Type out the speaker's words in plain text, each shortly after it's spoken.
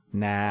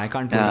Nah, I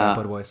can't pull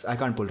rapper voice. I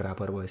can't pull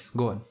rapper voice.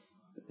 Go on.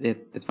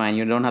 It's fine.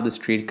 You don't have the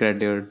street cred,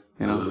 dude.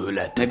 You know,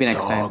 Let maybe the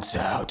next time. dogs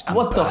out. I'm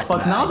What the Batman.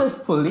 fuck? Now there's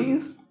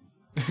police?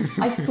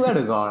 I swear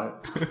to God.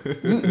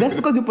 That's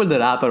because you pulled the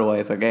rapper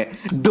voice, okay?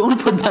 Don't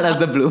put that as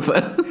the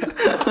blooper.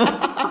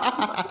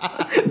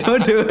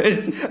 Don't do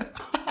it.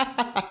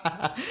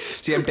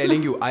 See, I'm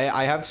telling you,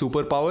 I have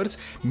superpowers.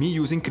 Me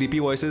using creepy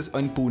voices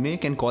in Pune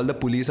can call the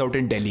police out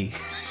in Delhi.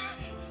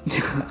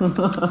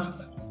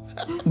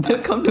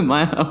 They'll come to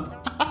my house.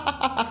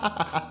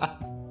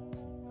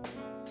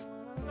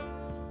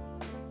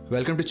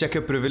 Welcome to Check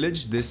Your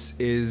Privilege. This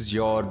is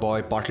your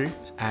boy Pottle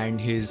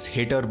and his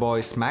hater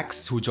boy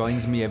Smacks, who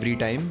joins me every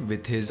time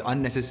with his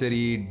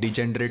unnecessary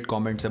degenerate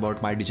comments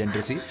about my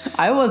degeneracy.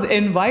 I was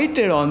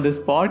invited on this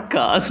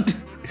podcast.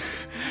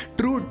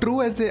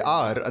 True as they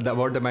are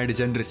about my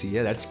degeneracy,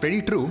 yeah, that's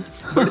pretty true.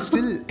 But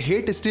still,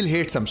 hate is still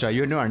hate, Samsha.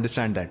 You know,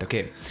 understand that,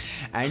 okay?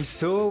 And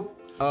so,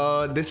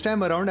 this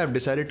time around, I've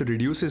decided to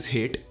reduce his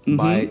hate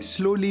by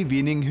slowly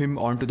weaning him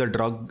onto the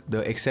drug,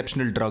 the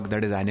exceptional drug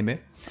that is anime.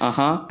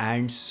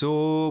 And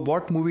so,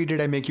 what movie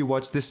did I make you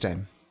watch this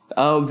time?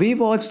 We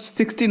watched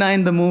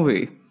 69 the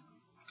movie.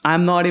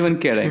 I'm not even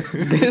kidding.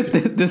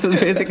 This is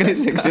basically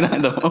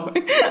 69 the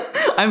movie.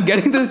 I'm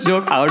getting this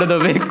joke out of the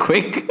way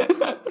quick.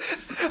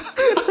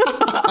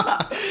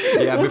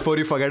 Yeah, before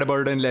you forget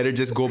about it and let it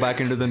just go back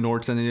into the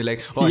notes and then you're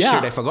like, oh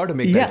shit, I forgot to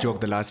make that joke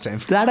the last time.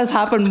 That has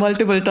happened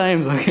multiple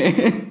times,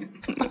 okay?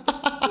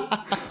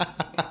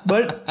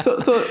 But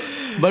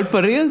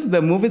for reals,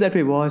 the movie that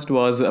we watched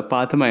was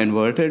Pathama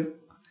Inverted.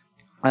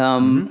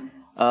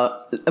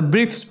 A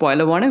brief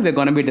spoiler warning, we're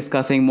going to be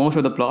discussing most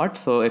of the plot,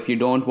 so if you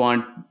don't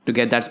want to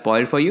get that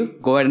spoiled for you,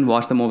 go ahead and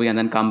watch the movie and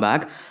then come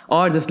back,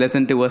 or just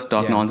listen to us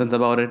talk nonsense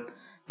about it,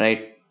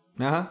 right?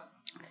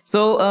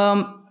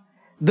 So,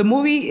 the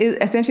movie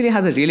essentially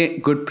has a really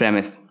good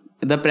premise.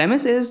 The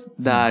premise is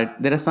that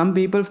there are some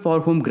people for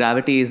whom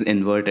gravity is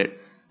inverted,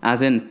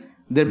 as in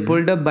they're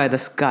pulled up by the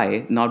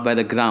sky, not by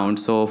the ground,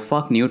 so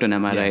fuck Newton,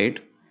 am I right?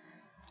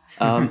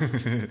 And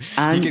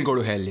he can go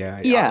to hell,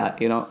 yeah,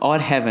 you know, or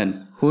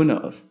heaven, who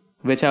knows?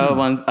 Whichever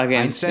one's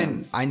against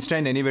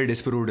Einstein anyway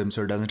disproved him,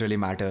 so it doesn't really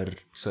matter.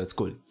 So it's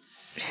cool.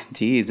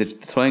 Jeez, it's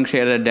throwing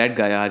shade at a dead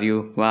guy, are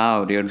you?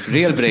 Wow, you're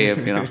real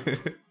brave, you know.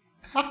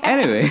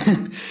 Anyway,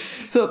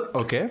 so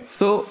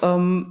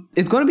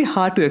it's going to be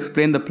hard to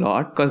explain the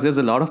plot because there's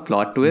a lot of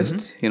plot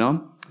twists, you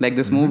know. Like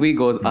this movie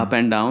goes up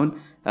and down.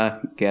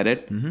 Get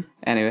it?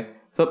 Anyway.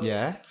 So,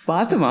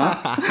 Pathama.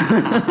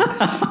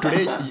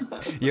 Today,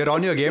 you're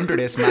on your game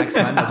today, Smacks,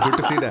 man. That's good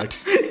to see that.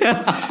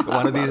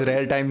 One of these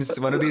rare times,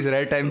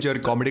 your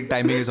comedic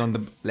timing is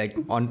on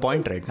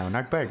point right now.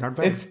 Not bad.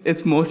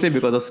 It's mostly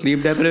because of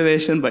sleep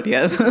deprivation, but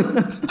yes.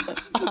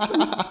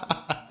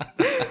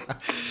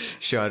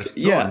 Sure.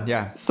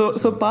 So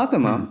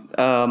Pathama,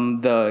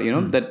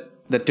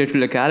 the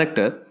titular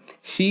character,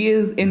 she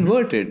is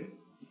inverted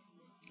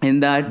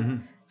in that.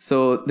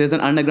 So there's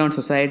an underground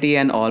society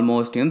and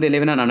almost, they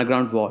live in an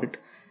underground vault.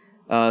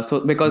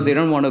 So because they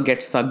don't want to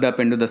get sucked up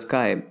into the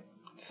sky.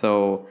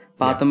 So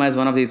Pathama is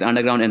one of these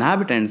underground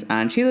inhabitants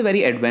and she's a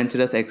very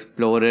adventurous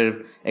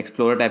explorer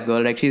type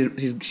girl. Like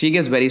she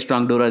gives very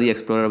strong Dora the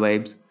Explorer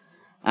vibes.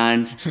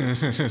 And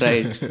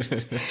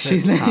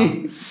she's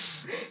like,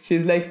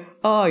 she's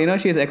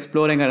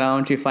exploring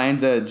around. She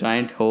finds a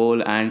giant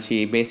hole and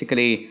she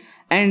basically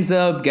ends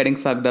up getting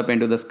sucked up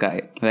into the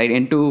sky, right?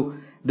 Into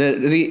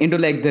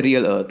the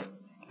real Earth,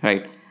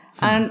 right?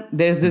 And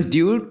there's this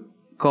dude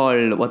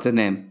called, what's his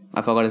name?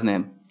 I forgot his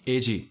name.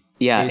 AG.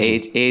 Yeah,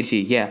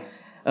 AG. Yeah.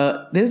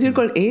 There's this dude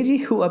called AG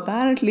who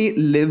apparently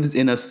lives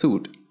in a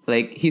suit.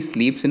 Like he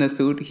sleeps in a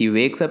suit, he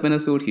wakes up in a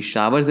suit, he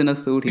showers in a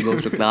suit, he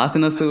goes to class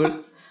in a suit.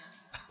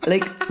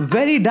 Like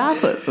very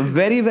dapper,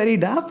 very very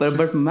dapper.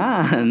 But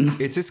man,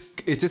 it's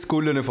a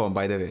school uniform,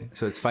 by the way,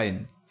 so it's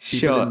fine.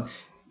 Sure.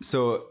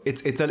 So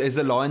it's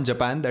a law in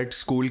Japan that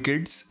school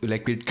kids,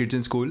 like kids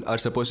in school, are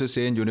supposed to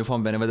stay in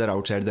uniform whenever they're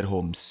outside their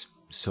homes.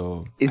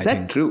 So is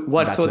that true?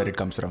 What? That's where it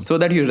comes from. So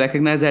that you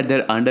recognize that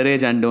they're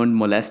underage and don't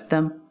molest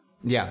them?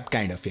 Yeah,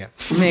 kind of. Yeah.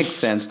 Makes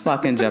sense.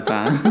 Fucking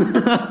Japan.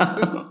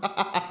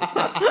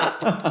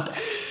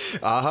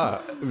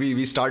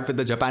 We start with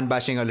the Japan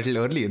bashing a little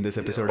early in this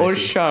episode. Oh,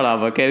 shut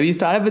up. Okay, we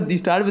started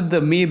with the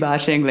me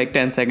bashing like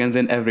 10 seconds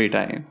in every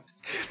time.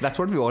 That's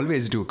what we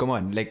always do. Come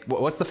on, like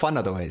what's the fun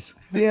otherwise?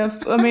 Yeah,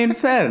 I mean,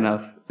 fair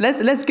enough.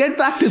 Let's get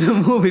back to the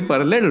movie for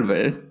a little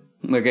bit.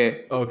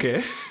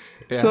 Okay.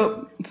 Yeah.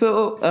 So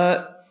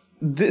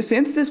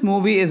since this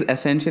movie is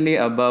essentially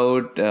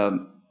about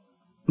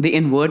the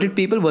inverted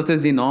people versus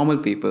the normal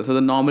people. So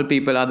the normal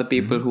people are the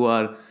people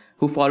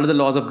who follow the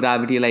laws of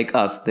gravity like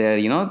us.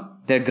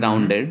 They're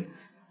grounded.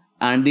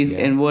 And these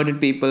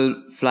inverted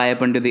people fly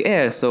up into the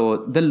air. So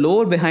the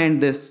lore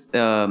behind this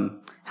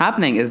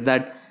happening is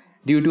that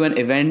due to an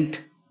event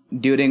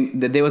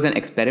there was an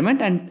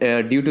experiment, and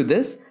due to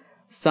this,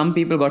 some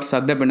people got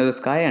sucked up into the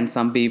sky and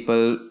some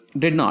people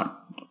did not.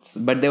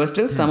 But there were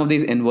still some of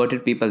these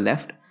inverted people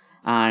left,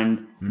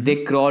 and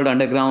they crawled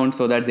underground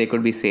so that they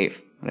could be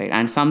safe, right?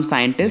 And some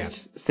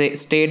scientists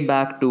stayed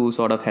back to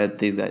sort of help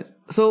these guys.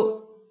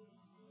 So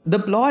the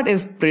plot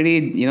is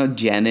pretty,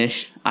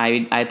 Jenish.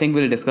 I think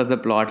we'll discuss the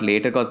plot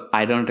later because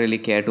I don't really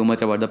care too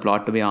much about the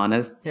plot, to be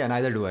honest. Yeah,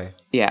 neither do I.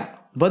 Yeah.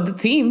 But the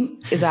theme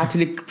is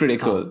actually pretty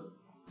cool,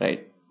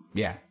 right?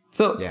 Yeah.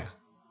 So, Yeah.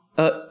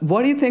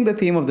 What do you think the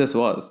theme of this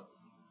was?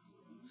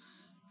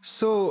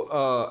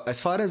 So, as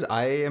far as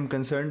I am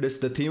concerned,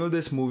 the theme of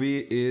this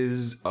movie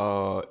is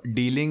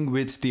dealing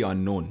with the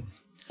unknown.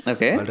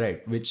 Okay. All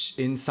right, which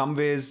in some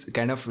ways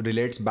kind of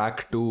relates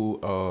back to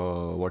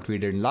what we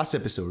did in last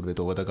episode with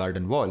Over the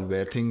Garden Wall,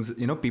 where things,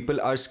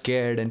 people are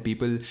scared and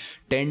people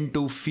tend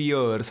to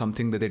fear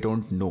something that they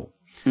don't know.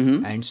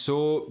 And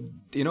so,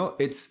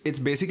 it's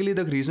basically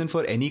the reason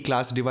for any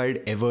class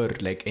divide ever,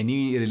 like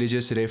any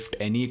religious rift,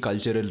 any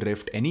cultural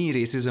rift, any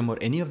racism or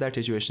any of that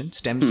situation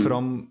stems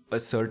from a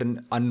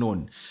certain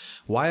unknown.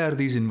 Why are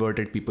these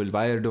inverted people?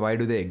 Why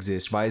do they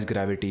exist? Why is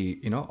gravity,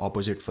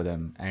 opposite for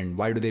them? And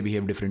why do they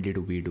behave differently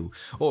to we do?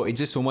 Oh, it's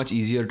just so much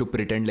easier to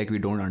pretend like we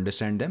don't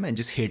understand them and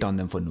just hate on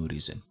them for no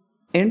reason.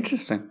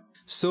 Interesting.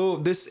 So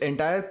this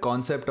entire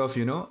concept of,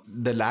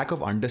 the lack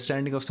of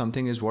understanding of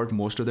something is what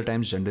most of the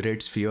times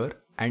generates fear.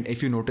 And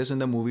if you notice in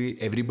the movie,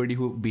 everybody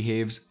who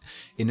behaves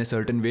in a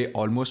certain way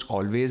almost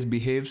always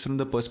behaves from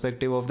the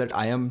perspective of that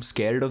I am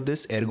scared of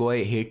this, ergo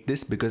I hate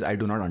this because I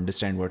do not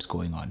understand what's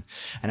going on.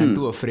 And I'm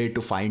too afraid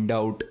to find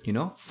out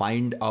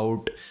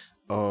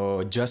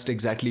just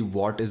exactly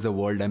what is the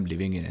world I'm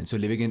living in. And so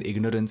living in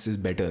ignorance is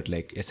better.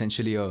 Like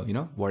essentially,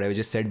 what I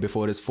just said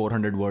before is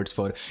 400 words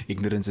for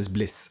ignorance is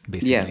bliss,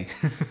 basically.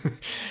 Yeah.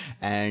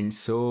 And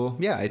so,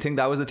 yeah, I think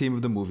that was the theme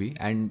of the movie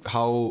and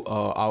how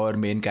our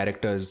main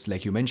characters,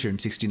 like you mentioned,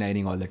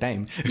 69ing all the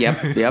time.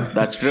 Yep,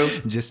 that's true.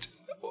 Just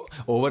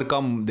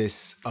overcome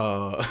this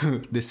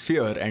this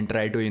fear and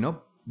try to,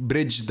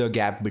 bridge the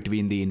gap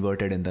between the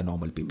inverted and the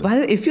normal people.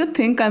 Well, if you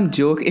think I'm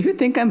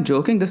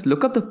joking, just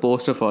look up the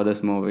poster for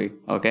this movie.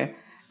 Okay,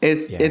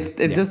 it's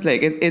just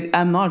like it.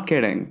 I'm not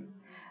kidding.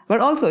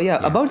 But also,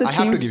 about the I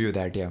have to give you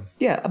that.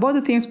 Yeah, about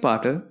the theme,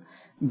 Sparta.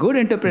 Good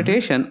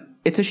interpretation.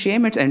 It's a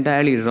shame it's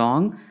entirely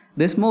wrong.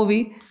 This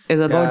movie is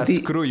about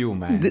screw you,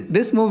 man.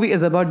 This movie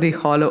is about the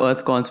Hollow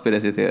Earth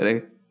conspiracy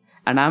theory,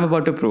 and I'm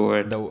about to prove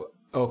it.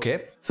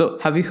 Okay. So,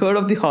 have you heard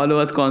of the Hollow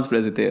Earth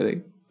conspiracy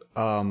theory?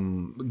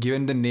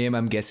 Given the name,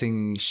 I'm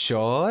guessing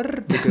sure,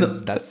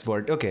 because that's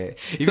what. Okay,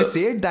 if you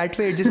say it that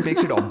way, it just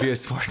makes it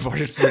obvious what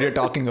you're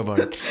talking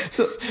about.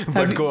 So,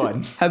 but go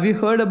on. Have you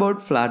heard about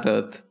flat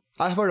Earth?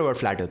 I've heard about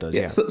flat earthers.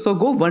 Yeah. So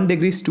go 1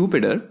 degree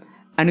stupider,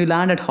 and you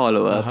land at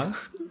Hollow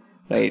Earth.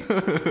 Right.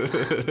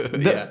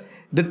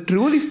 The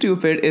truly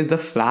stupid is the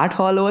flat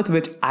Hollow Earth,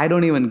 which I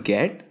don't even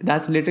get.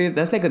 That's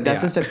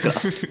just a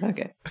crust.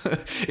 Okay.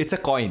 It's a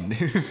coin.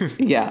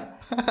 Yeah.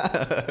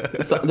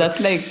 So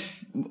that's like,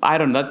 I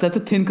don't know. That's a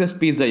thin crust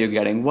pizza you're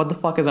getting. What the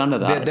fuck is under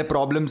that? The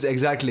problems,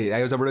 exactly.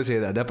 I was about to say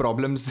that. The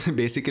problems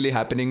basically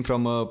happening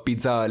from a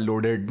pizza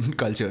loaded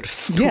culture.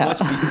 Too much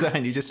pizza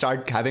and you just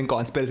start having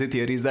conspiracy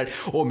theories that,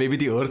 oh, maybe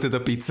the earth is a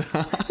pizza.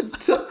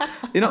 So,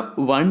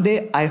 one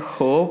day I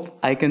hope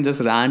I can just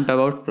rant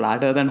about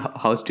flat earth and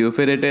how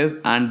stupid it is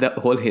and the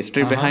whole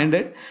history behind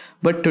it.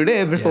 But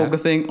today we're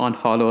focusing on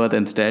Hollow Earth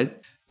instead.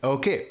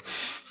 Okay.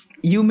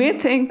 You may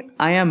think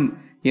I am,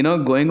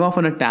 going off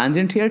on a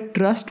tangent here.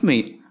 Trust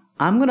me.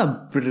 I'm going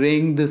to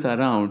bring this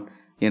around,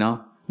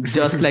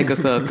 just like a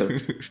circle.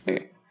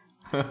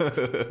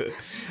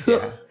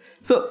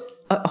 So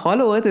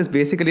Hollow Earth is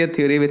basically a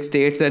theory which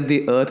states that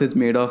the earth is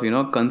made of,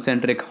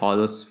 concentric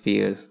hollow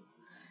spheres.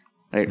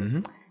 Right?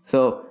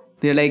 So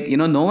they're like,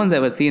 no one's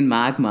ever seen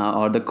magma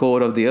or the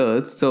core of the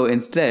earth. So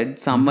instead,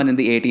 someone in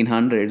the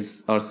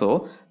 1800s or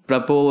so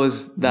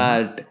proposed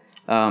that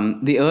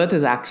the earth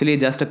is actually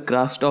just a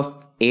crust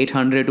of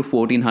 800 to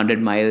 1400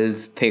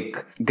 miles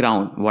thick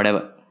ground,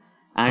 whatever.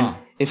 And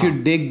if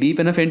you dig deep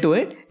enough into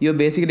it, you're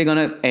basically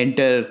going to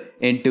enter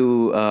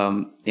into,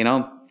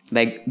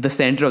 like the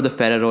center of the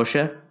Ferrero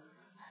Rocher.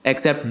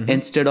 Except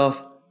instead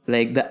of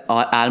like the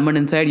almond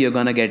inside, you're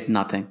going to get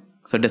nothing.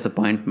 So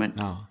disappointment.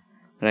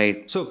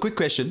 Right. So quick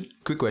question.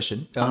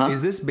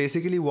 Is this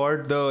basically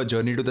what the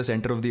journey to the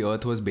center of the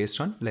earth was based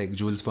on? Like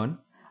Jules Verne?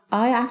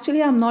 I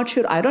actually am not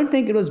sure. I don't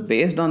think it was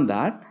based on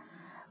that.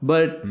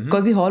 But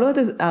because the Hollow Earth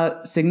is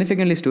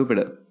significantly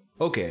stupider.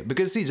 Okay,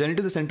 because see, Journey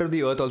to the Center of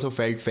the Earth also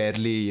felt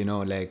fairly,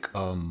 like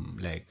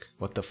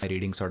what the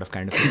reading sort of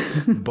kind of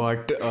thing.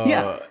 But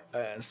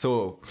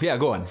so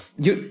go on.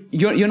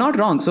 You're not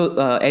wrong.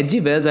 So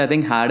H.G. Wells, I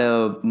think, had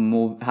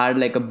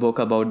like a book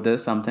about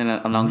this, something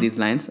along these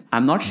lines.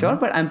 I'm not sure,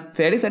 but I'm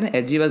fairly certain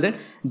H.G. Wells said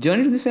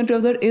Journey to the Center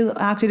of the Earth is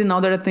actually,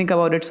 now that I think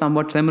about it,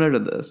 somewhat similar to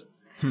this.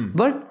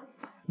 But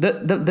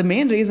the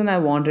main reason I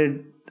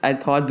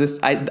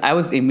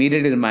was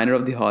immediately reminded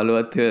of the Hollow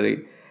Earth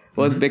theory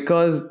was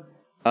because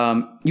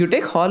you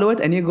take Hollow Earth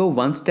and you go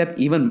one step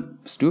even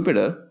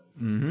stupider,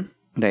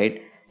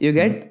 right? You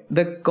get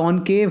the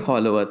concave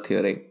Hollow Earth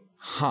theory.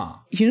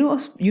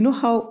 You know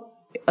how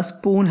a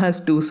spoon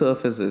has two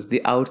surfaces,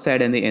 the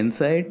outside and the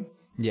inside?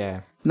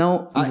 Yeah.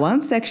 Now,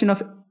 one section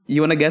of...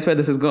 You want to guess where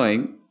this is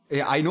going?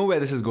 Yeah, I know where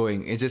this is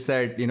going. It's just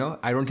that,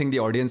 I don't think the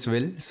audience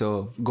will.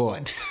 So go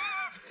on.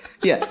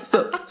 Yeah.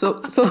 So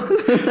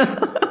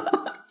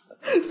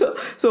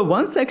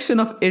one section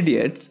of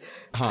idiots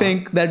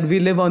think that we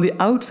live on the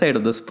outside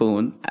of the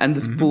spoon and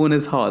the spoon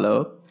is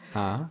hollow.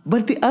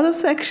 But the other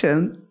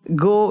section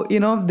go,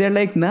 they're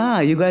like, nah,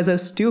 you guys are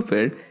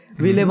stupid.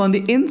 We live on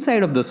the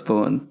inside of the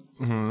spoon.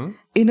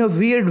 In a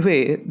weird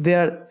way, they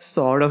are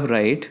sort of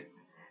right.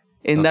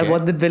 In that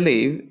what they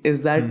believe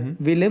is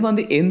that we live on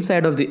the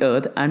inside of the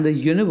earth and the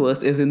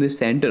universe is in the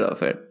center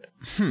of it.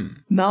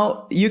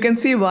 Now, you can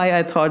see why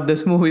I thought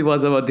this movie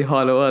was about the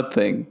hollow earth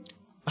thing.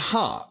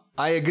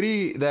 I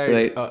agree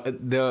that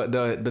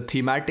the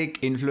thematic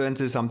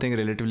influence is something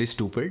relatively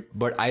stupid,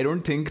 but I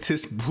don't think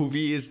this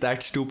movie is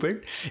that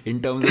stupid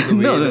in terms of the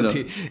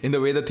way in the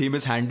way the theme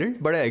is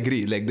handled. But I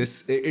agree, like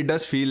this, it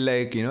does feel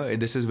like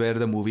this is where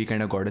the movie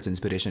kind of got its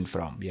inspiration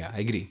from. Yeah,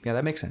 I agree. Yeah,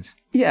 that makes sense.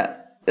 Yeah.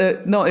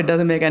 No, it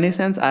doesn't make any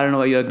sense. I don't know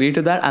why you agree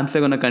to that. I'm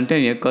still going to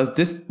continue because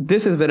this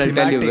is where I'll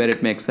tell you where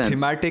it makes sense.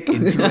 Thematic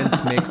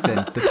influence makes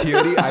sense. The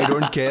theory, I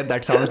don't care.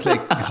 That sounds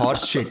like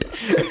horse shit.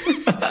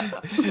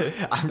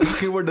 I'm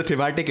talking about the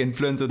thematic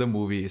influence of the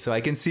movie. So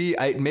I can see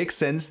it makes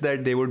sense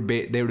that they would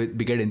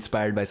get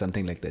inspired by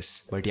something like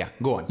this. But yeah,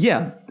 go on.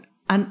 Yeah.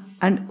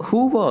 And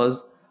who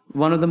was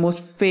one of the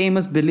most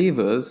famous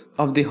believers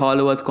of the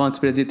Hollow Earth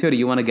conspiracy theory?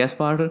 You want to guess,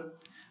 Parker?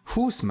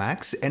 Who's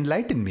Max?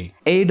 Enlighten me.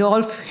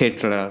 Adolf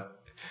Hitler.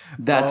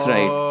 That's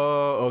right.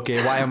 Oh,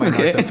 okay. Why am I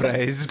not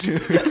surprised?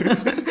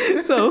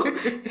 So,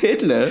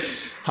 Hitler,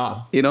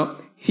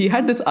 he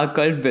had this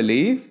occult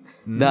belief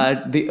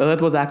that the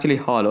earth was actually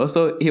hollow.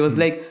 So, he was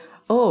like,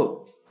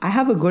 oh, I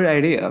have a good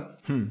idea.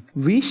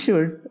 We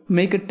should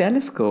make a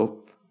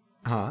telescope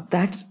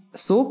that's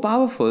so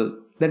powerful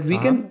that we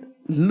can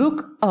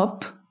look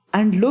up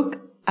and look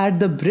at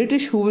the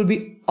British who will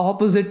be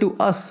opposite to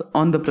us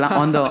on the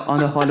on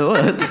the hollow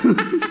earth.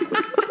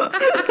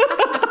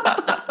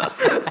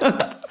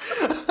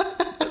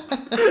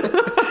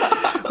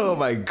 Oh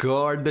my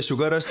god, the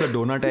sugar rush, the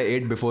donut I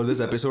ate before this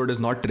episode is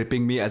not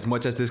tripping me as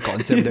much as this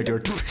concept that you're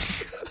doing.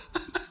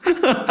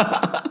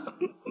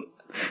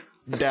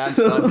 Damn,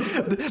 son.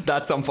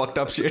 That's some fucked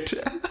up shit.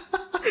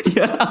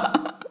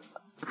 Yeah.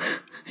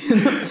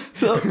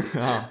 So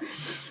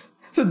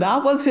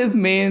that was his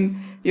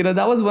main,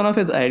 that was one of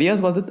his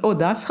ideas, was that,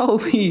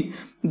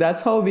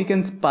 that's how we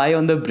can spy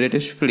on the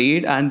British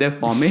fleet and their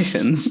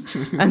formations.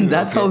 And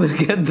that's how we'll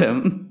get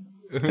them.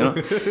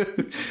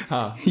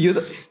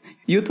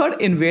 You thought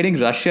invading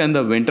Russia in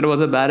the winter was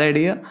a bad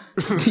idea?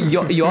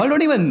 You all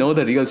don't even know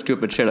the real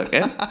stupid shit,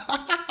 okay?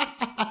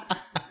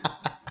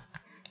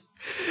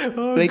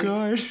 Oh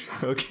god.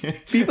 Okay.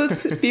 People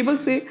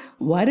say,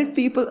 why did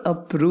people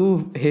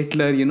approve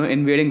Hitler,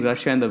 invading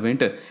Russia in the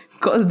winter?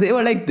 Because they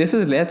were like, this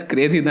is less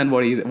crazy than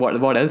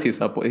what else he's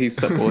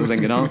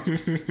supposing,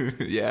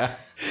 Yeah.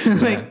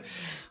 Like,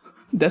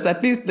 that's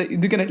at least,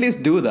 you can at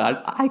least do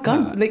that. I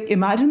can't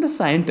imagine the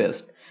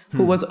scientist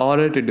who was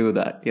ordered to do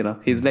that.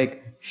 He's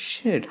like,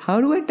 shit,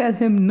 how do I tell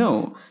him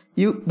no?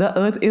 The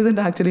earth isn't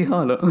actually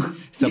hollow.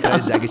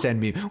 Surprise Jackie Chan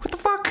meme. What the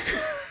fuck?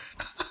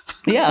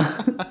 Yeah.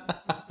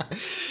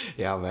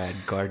 Yeah, man.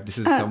 God, this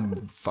is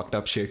some fucked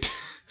up shit.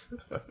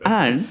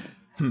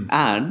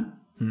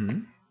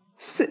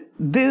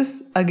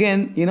 This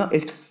again,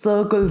 it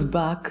circles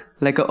back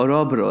like a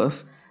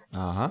Ouroboros.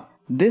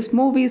 This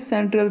movie's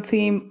central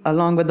theme,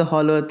 along with the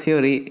Hollow Earth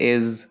theory,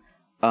 is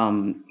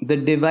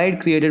the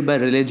divide created by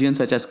religions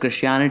such as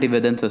Christianity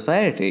within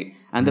society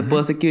and the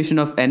persecution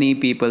of any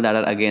people that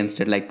are against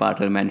it, like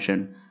Patel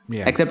mentioned.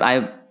 Yeah. Except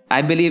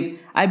I believe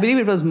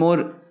it was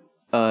more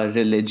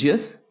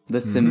religious, the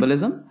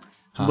symbolism.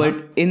 But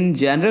in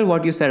general,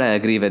 what you said, I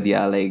agree with.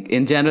 Yeah, like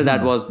in general,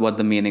 that was what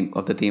the meaning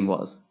of the theme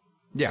was.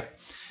 Yeah.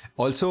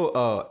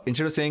 Also,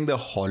 instead of saying the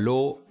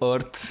hollow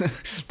earth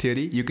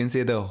theory, you can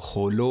say the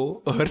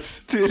hollow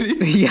earth theory.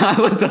 Yeah,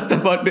 I was just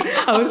about to.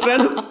 I was trying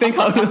to think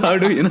how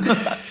to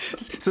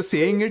So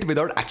saying it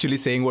without actually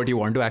saying what you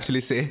want to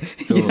actually say.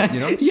 So,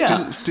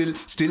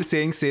 still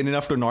saying sane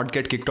enough to not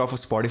get kicked off of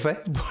Spotify,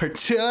 but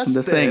just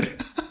the there.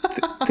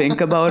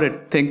 Think about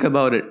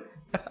it.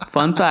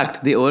 Fun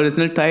fact, the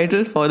original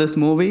title for this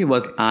movie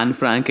was Anne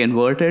Frank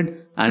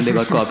Inverted, and they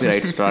got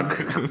copyright struck.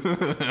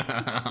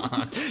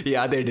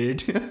 Yeah, they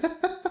did.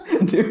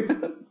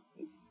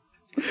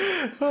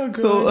 Oh, God.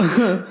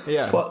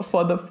 So,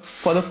 for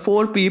the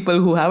 4 people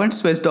who haven't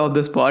switched off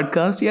this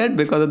podcast yet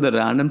because of the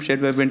random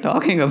shit we've been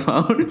talking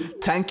about,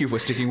 thank you for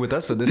sticking with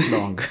us for this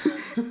long.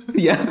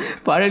 Yeah,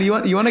 Parul,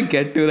 you want to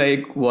get to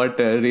like what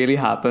really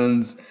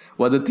happens,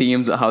 how the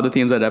themes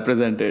are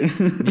represented.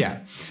 Yeah.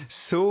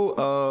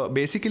 So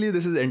basically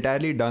this is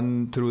entirely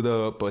done through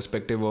the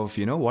perspective of,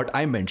 what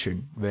I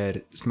mentioned,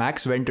 where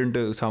Max went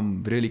into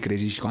some really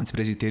crazy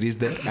conspiracy theories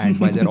there. And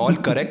while they're all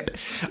correct,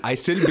 I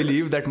still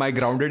believe that my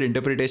grounded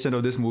interpretation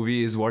of this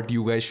movie is what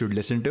you guys should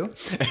listen to.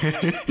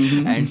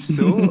 And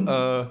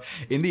so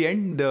in the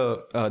end,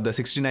 the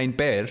 69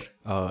 pair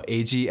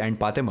AG and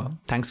Patima.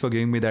 Thanks for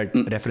giving me that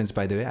reference,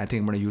 by the way. I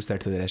think I'm going to use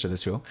that for the rest of the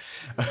show.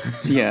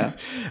 Yeah.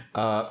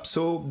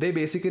 So they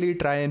basically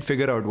try and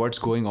figure out what's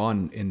going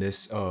on in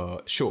this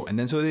show. And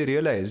then so they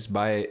realize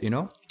by,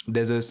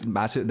 there's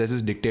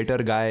this dictator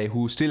guy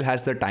who still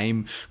has the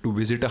time to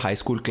visit a high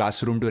school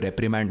classroom to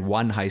reprimand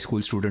one high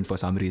school student for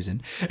some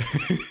reason.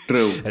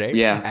 True. Right?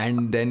 Yeah.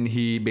 And then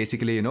he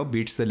basically,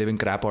 beats the living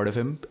crap out of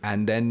him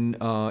and then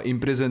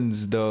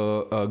imprisons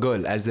the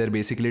girl as they're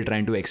basically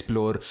trying to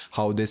explore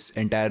how this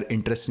entire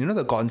interest,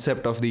 the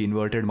concept of the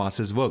inverted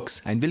masses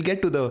works. And we'll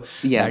get to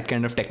that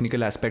kind of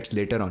technical aspects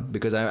later on,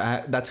 because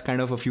I that's kind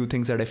of a few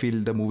things that I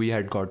feel the movie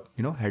had got,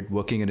 had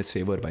working in his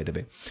favor, by the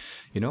way.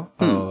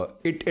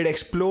 It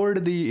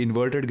explored the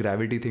inverted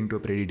gravity thing to a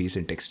pretty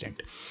decent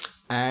extent.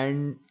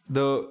 And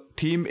the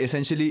theme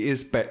essentially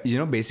is,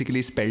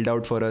 basically spelled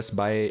out for us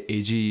by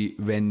AG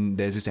when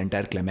there's this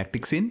entire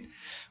climactic scene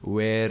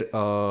where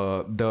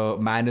the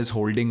man is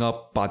holding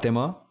up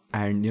Patima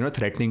and,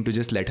 threatening to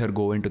just let her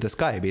go into the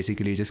sky,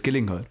 basically just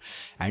killing her.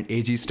 And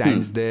AG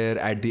stands there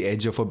at the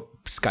edge of a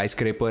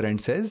skyscraper and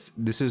says,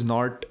 this is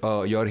not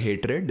your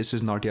hatred, this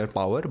is not your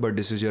power, but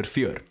this is your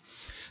fear.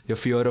 Your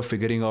fear of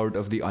figuring out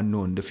of the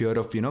unknown, the fear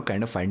of,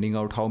 kind of finding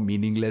out how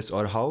meaningless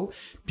or how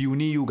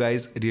puny you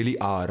guys really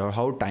are, or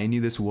how tiny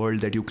this world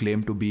that you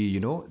claim to be,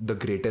 the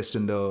greatest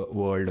in the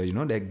world, or,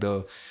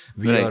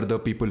 we are the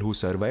people who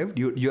survived.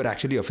 You're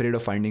actually afraid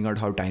of finding out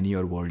how tiny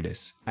your world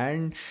is.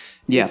 And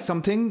it's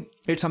something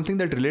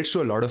that relates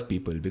to a lot of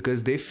people,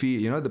 because they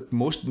feel, the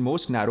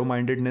most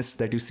narrow-mindedness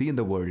that you see in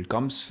the world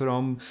comes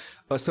from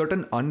a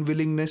certain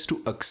unwillingness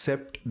to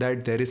accept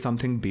that there is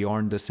something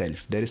beyond the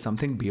self. There is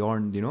something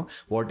beyond,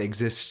 what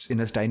exists in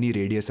a tiny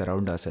radius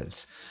around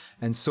ourselves.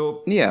 And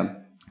so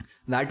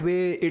that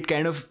way it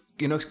kind of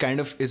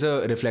is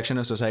a reflection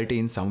of society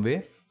in some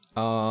way.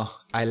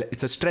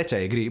 It's a stretch, I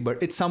agree,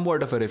 but it's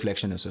somewhat of a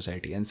reflection of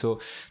society. And so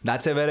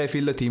that's where I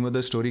feel the theme of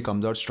the story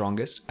comes out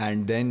strongest.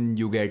 And then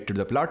you get to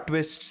the plot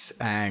twists,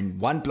 and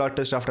one plot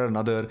twist after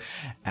another,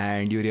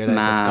 and you realize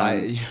the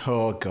sky,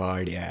 oh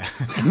god, yeah.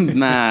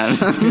 Man.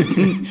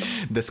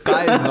 The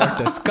sky is not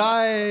the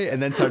sky,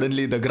 and then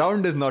suddenly the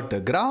ground is not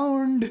the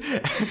ground.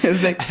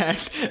 It's like,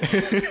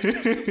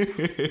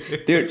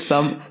 dude,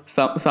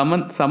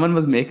 someone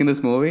was making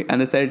this movie and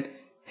they said,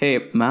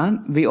 hey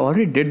man, we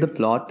already did the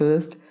plot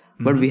twist,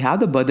 but we have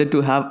the budget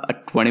to have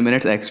 20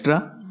 minutes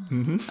extra.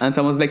 And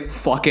someone's like,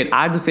 fuck it,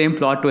 add the same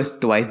plot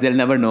twist twice, they'll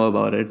never know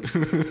about it.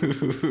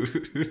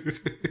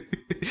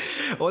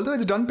 Although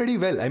it's done pretty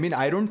well. I mean,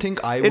 I don't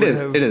think I would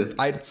have... It is.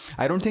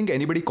 I don't think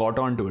anybody caught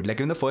on to it. Like,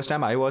 even the first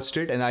time I watched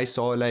it and I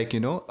saw, like,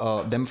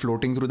 them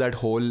floating through that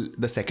hole,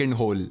 the second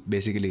hole,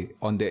 basically,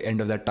 on the end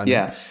of that tunnel.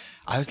 Yeah.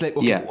 I was like,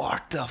 okay,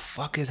 what the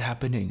fuck is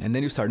happening? And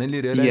then you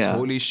suddenly realize,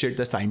 holy shit,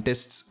 the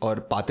scientists or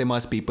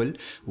Patima's people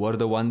were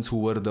the ones who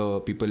were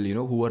the people,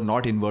 who were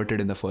not inverted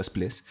in the first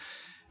place.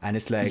 And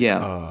it's like,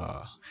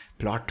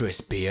 plot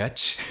twist,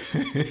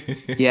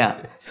 bitch.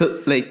 Yeah.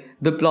 So, like,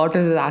 the plot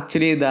is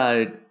actually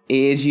that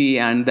AG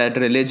and that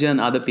religion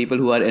are the people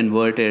who are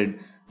inverted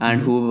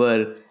and who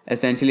were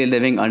essentially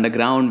living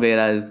underground,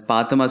 whereas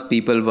Patima's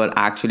people were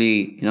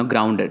actually,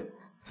 grounded.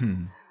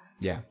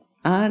 Yeah.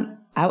 And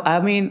I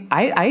mean,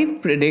 I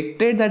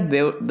predicted that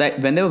that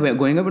when they were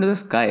going up into the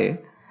sky,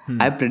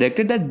 I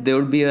predicted that there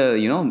would be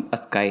a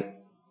sky,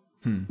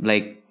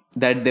 like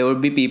that there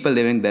would be people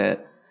living there.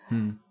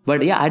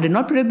 But yeah, I did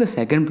not predict the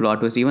second plot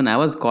twist. Even I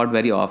was caught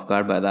very off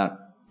guard by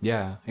that.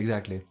 Yeah,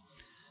 exactly.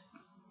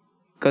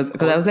 Because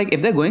I was like,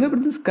 if they're going up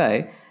into the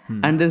sky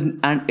and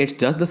it's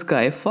just the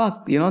sky,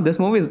 fuck, this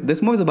movie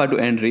is about to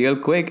end real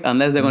quick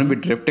unless they're going to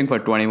be drifting for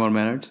 20 more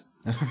minutes.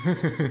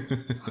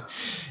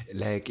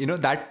 Like,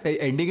 that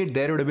ending it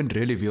there would have been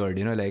really weird,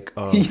 like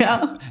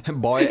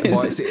boy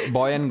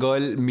and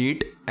girl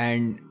meet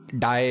and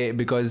die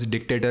because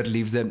dictator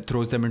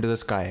throws them into the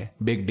sky.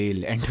 Big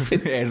deal. And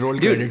roll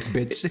credits,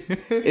 bitch.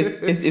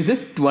 It's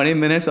just 20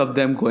 minutes of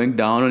them going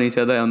down on each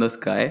other on the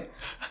sky.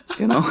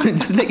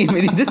 Just like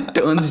it just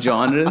turns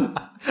genres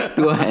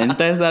to a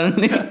hentai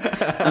suddenly.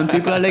 And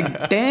people are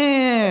like,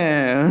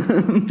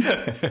 damn.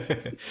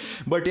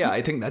 But yeah,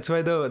 I think that's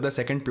why the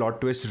second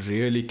plot twist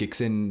really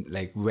kicks in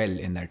like well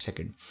in that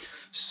second.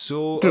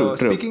 So true.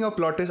 Speaking of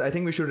plot twist, I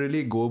think we should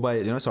really go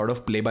by sort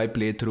of play by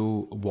play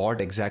through what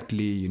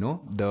exactly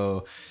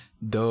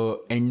the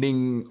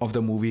ending of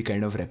the movie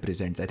kind of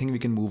represents. I think we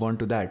can move on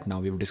to that now.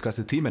 We've discussed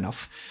the theme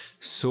enough.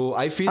 So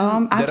I feel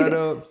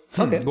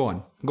Go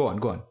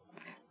on.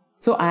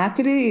 So I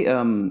actually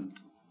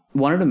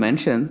wanted to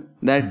mention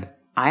that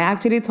I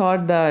actually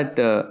thought that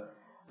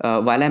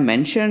while I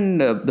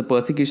mentioned the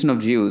persecution of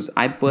Jews,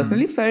 I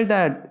personally felt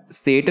that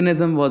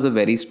Satanism was a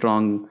very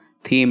strong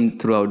theme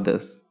throughout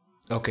this.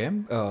 Okay.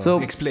 So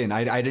explain.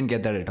 I didn't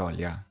get that at all.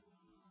 Yeah.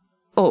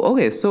 Oh,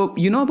 okay. So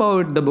you know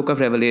about the Book of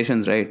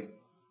Revelations, right?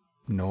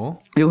 No.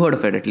 You've heard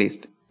of it at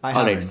least. I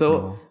haven't. All right.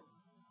 So,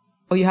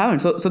 Oh, you haven't.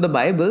 So the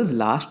Bible's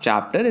last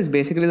chapter is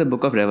basically the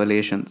book of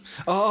Revelations.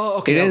 Oh,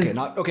 okay, It okay. is-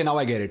 Now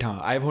I get it, huh?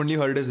 I've only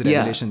heard as Yeah.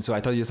 Revelation, so I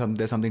thought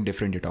there's something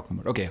different you're talking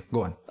about. Okay,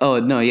 go on. Oh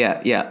no,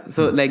 yeah.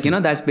 So like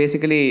that's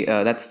basically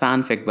that's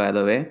fanfic, by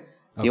the way.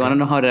 You want to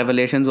know how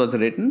Revelations was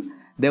written?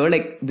 They were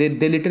like they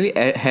literally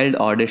held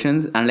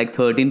auditions, and like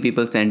 13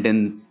 people sent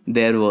in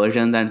their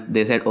versions, and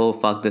they said, "Oh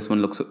fuck, this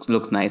one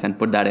looks nice," and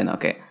put that in.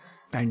 Okay.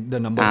 And the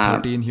number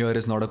 13 here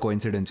is not a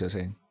coincidence, you're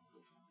saying?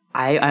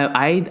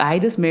 I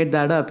just made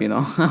that up.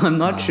 I'm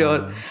not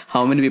sure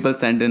how many people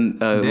sent in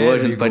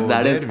versions, but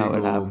that is how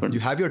it happened.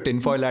 You have your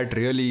tinfoil hat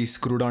really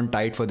screwed on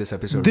tight for this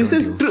episode. This don't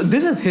is you? true.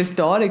 This is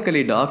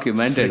historically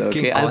documented. Freaking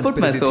Okay, I'll put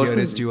my conspiracy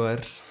sources. theorist you are.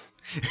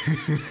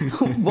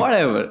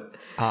 Whatever.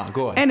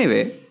 Go on.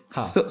 Anyway,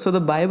 so the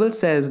Bible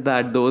says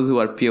that those who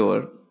are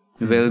pure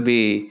will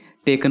be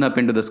taken up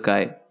into the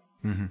sky,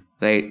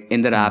 right,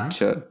 in the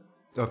rapture.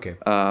 Okay.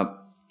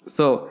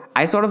 So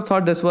I sort of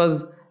thought this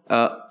was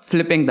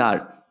flipping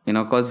that,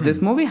 because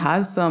this movie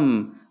has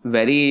some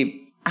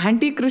very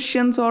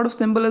anti-Christian sort of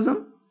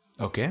symbolism.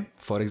 Okay.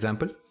 For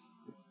example?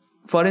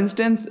 For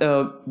instance,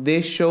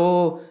 they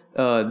show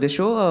I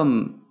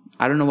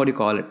don't know what you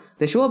call it.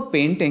 They show a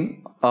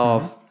painting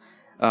of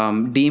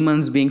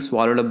demons being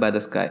swallowed up by the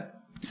sky.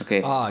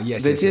 Okay.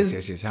 Yes.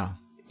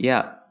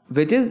 Yeah,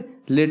 which is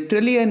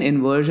literally an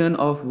inversion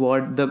of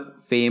what the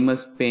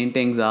famous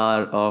paintings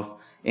are of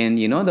in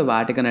the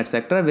Vatican,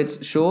 etc.,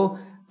 which show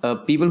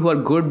people who are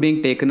good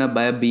being taken up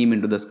by a beam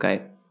into the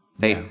sky.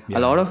 Right. Yeah.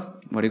 A lot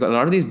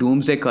of these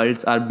doomsday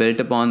cults are built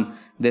upon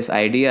this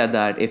idea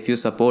that if you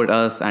support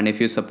us and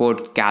if you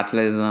support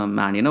Catholicism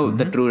and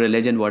the true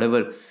religion,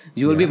 whatever,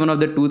 you will be one of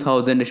the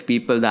 2,000-ish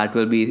people that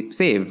will be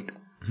saved.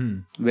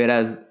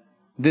 Whereas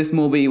this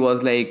movie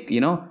was like,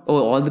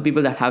 all the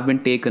people that have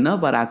been taken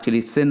up are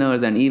actually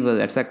sinners and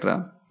evil,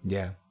 etc.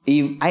 Yeah.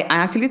 I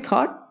actually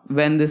thought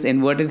when this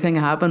inverted thing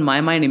happened,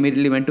 my mind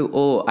immediately went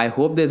to, I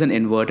hope there's an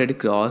inverted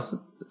cross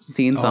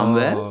seen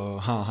somewhere.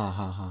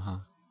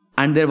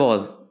 And there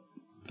was.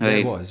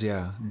 Right? There was,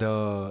 yeah.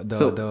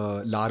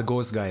 The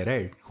Largos guy,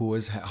 right? Who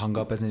was hung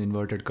up as an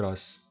inverted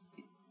cross.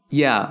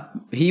 Yeah.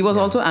 He was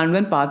also, and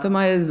when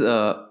Pathama is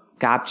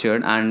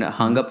captured and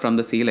hung up from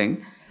the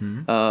ceiling,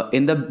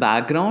 in the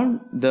background,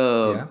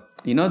 the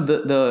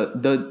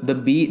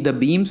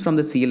beams from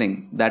the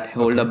ceiling that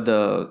hold up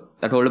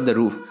the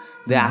roof,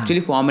 they actually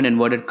form an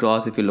inverted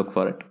cross if you look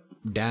for it.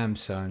 Damn,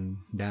 son.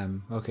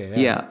 Damn. Okay.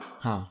 Yeah.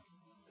 Huh.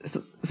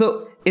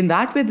 So in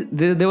that way,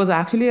 there was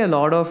actually a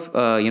lot of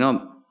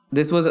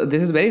this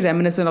is very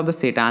reminiscent of the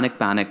Satanic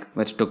Panic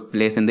which took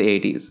place in the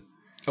 80s.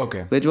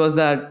 Okay. Which was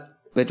that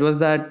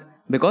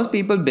because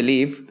people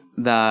believed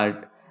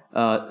that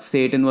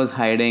Satan was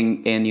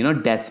hiding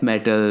in death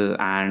metal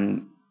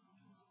and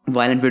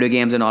violent video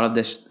games and all of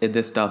this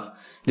stuff.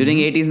 During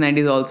 80s,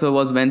 90s also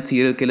was when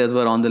serial killers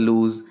were on the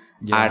loose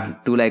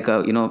to like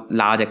a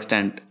large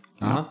extent.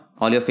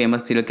 All your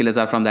famous serial killers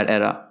are from that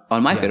era. All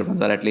my favorite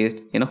ones are, at least.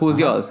 Who's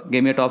yours?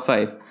 Give me a top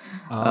 5.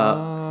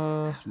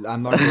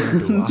 I'm not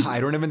going to. I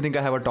don't even think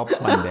I have a top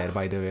 1 there,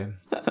 by the way.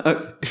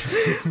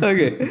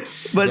 Okay.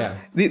 But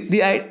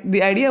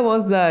the idea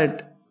was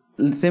that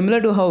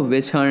similar to how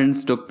witch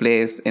hunts took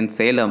place in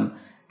Salem,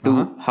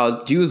 to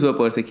how Jews were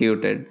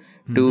persecuted,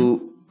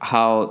 to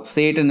how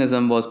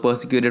Satanism was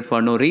persecuted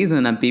for no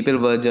reason and people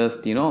were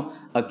just,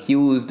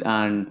 accused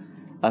and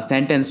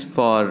sentenced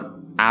for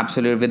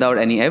absolute without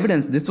any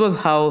evidence. This was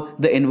how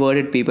the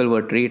inverted people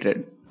were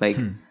treated. Like,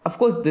 of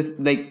course,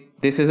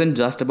 this isn't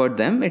just about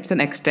them. It's an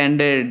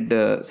extended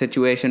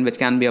situation which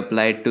can be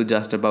applied to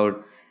just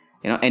about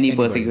any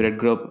persecuted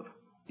group.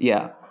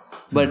 Yeah,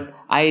 but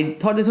I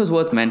thought this was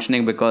worth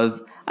mentioning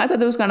because I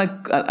thought it was kind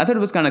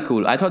of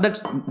cool. I thought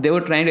that they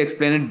were trying to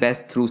explain it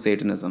best through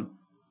Satanism.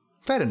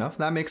 Fair enough.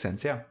 That makes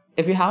sense. Yeah.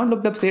 If you haven't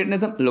looked up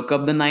Satanism, look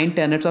up the 9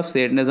 tenets of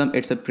Satanism.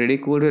 It's a pretty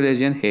cool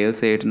religion. Hail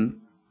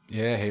Satan.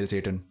 Yeah, hail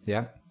Satan.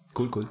 Yeah,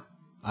 cool.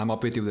 I'm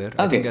up with you there.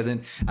 Okay. I think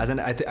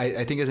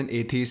I think as an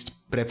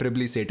atheist,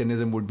 preferably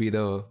Satanism would be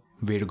the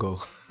way to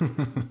go.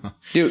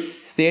 Dude,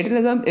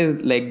 Satanism is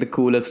like the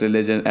coolest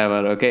religion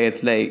ever. Okay,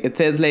 it's like it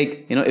says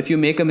like if you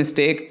make a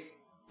mistake,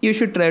 you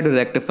should try to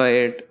rectify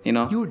it.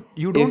 You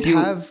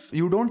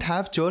don't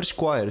have church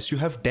choirs. You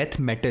have death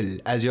metal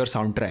as your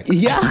soundtrack.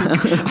 Yeah,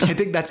 I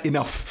think that's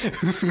enough.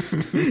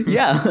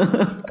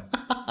 Yeah.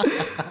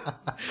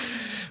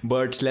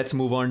 But let's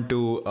move on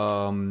to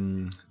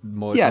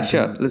more. Yeah,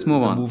 sure. Let's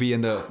move on. The movie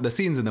and the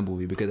scenes in the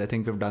movie, because I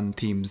think we've done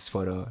themes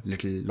for a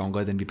little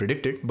longer than we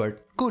predicted.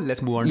 But cool,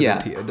 let's move on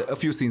to a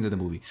few scenes in the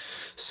movie.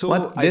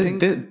 So I think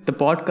the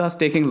podcast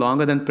taking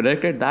longer than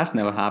predicted. That's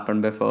never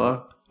happened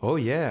before. Oh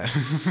yeah.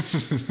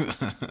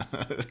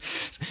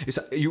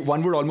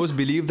 One would almost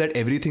believe that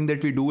everything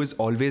that we do is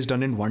always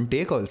done in one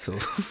take also.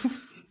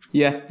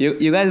 Yeah,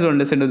 you guys don't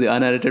listen to the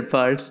unedited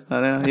parts.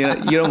 You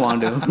don't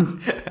want to.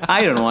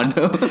 I don't want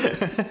to.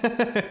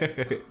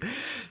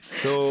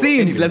 So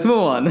scenes. Anyway, let's move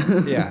on.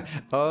 Yeah.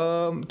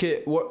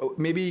 Okay.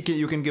 Maybe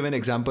you can give an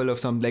example of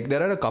some. Like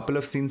there are a couple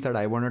of scenes that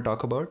I want to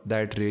talk about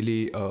that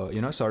really,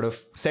 sort of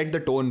set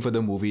the tone for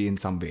the movie in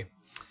some way.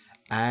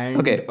 And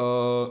Okay.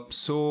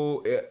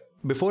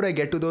 before I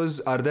get to those,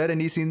 are there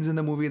any scenes in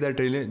the movie that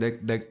really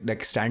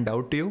like stand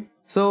out to you?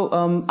 So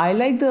I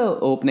like the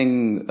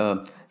opening.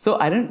 So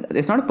I don't.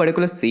 It's not a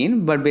particular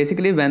scene, but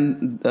basically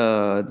when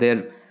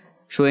they're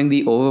showing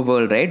the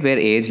overworld, right, where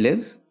Age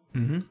lives.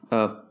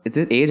 Is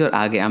it Age or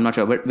Age? I'm not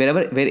sure, but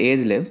where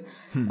Age lives,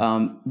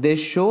 they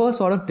show a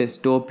sort of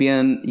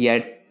dystopian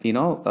yet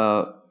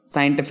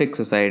scientific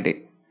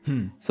society.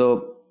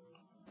 So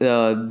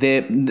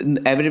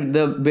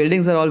the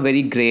buildings are all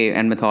very gray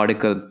and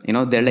methodical.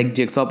 They're like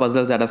jigsaw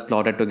puzzles that are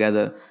slotted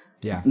together.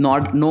 Yeah.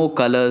 No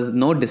colors,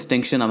 no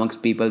distinction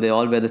amongst people. They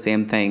all wear the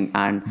same thing.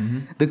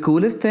 And the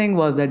coolest thing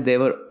was that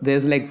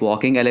there's like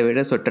walking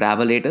elevators, so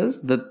travelators,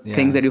 the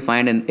things that you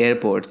find in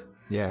airports.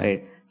 Yeah.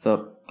 Right.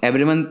 So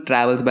everyone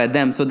travels by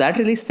them. So that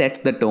really sets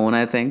the tone,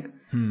 I think,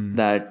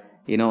 that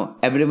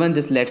everyone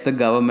just lets the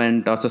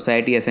government or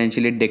society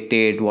essentially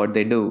dictate what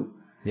they do.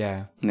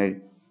 Yeah. Right.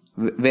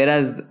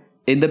 Whereas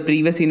in the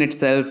previous scene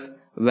itself,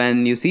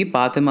 when you see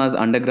Pathima's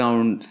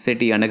underground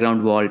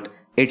vault,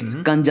 it's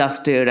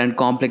congested and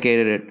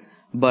complicated,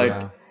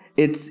 but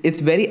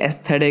it's very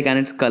aesthetic and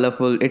it's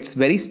colorful. It's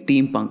very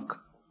steampunk,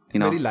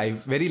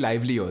 Very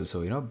lively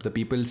also. The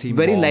people seem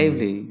very warm.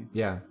 lively.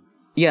 Yeah.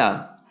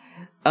 Yeah.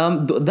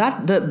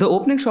 The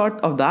opening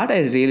shot of that I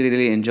really,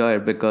 really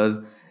enjoyed because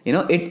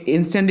it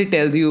instantly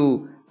tells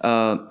you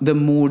the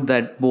mood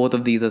that both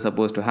of these are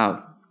supposed to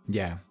have.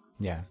 Yeah.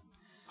 Yeah.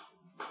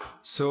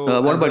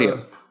 So what about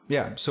you?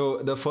 Yeah, so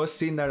the first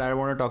scene that I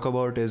want to talk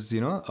about is,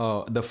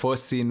 the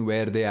first scene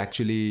where they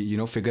actually,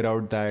 figure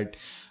out that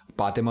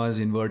Pathima's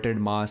inverted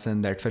mass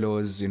and that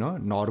fellow's,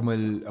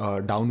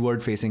 normal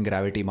downward facing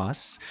gravity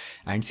mass.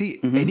 And see,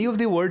 any of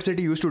the words that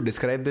you use to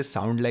describe this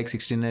sound like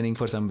 69ing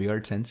for some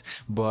weird sense,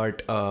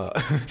 but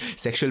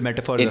sexual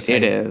metaphors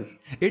aside. It is.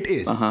 It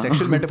is.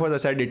 Sexual metaphors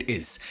aside, it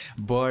is.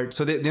 But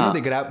so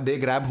they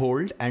grab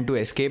hold, and to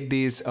escape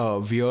these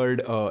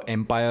weird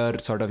Empire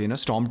sort of, black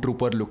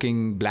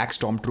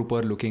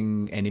stormtrooper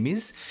looking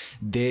enemies,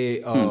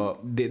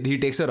 he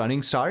takes a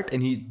running start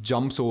and he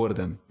jumps over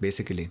them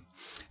basically.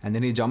 And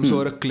then he jumps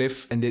over a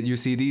cliff, and then you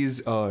see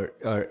these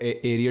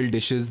aerial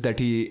dishes that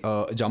he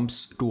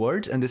jumps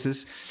towards. And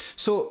that's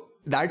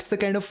the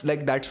kind of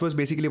that was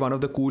basically one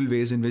of the cool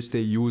ways in which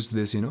they use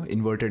this,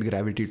 inverted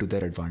gravity to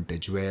their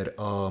advantage. Where,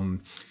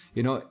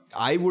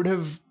 I would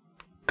have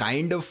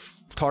kind of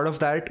thought of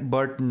that,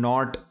 but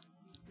not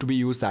to be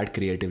used that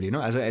creatively,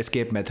 as an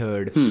escape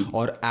method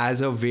or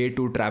as a way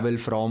to travel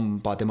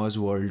from Pathima's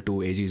world to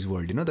Eiji's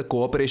world. The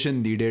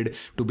cooperation needed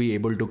to be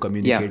able to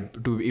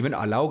communicate, to even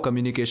allow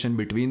communication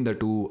between the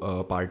two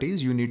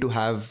parties, you need to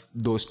have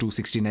those two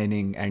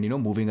 69ing and,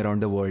 moving around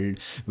the world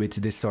with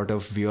this sort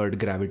of weird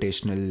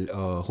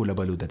gravitational hula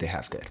baloo that they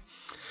have there.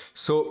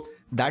 So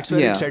that's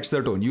where it sets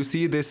the tone. You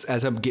see this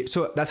as a game.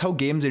 So that's how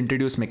games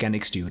introduce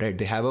mechanics to you, right?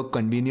 They have a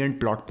convenient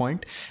plot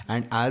point,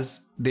 and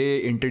as they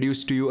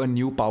introduce to you a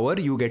new power,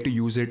 you get to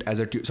use it as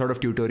a sort of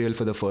tutorial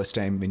for the first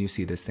time when you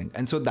see this thing.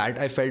 And so that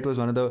I felt was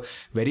one of the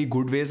very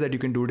good ways that you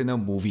can do it in a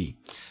movie,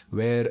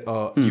 where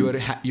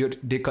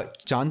they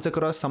chance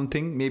across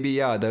something. Maybe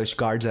the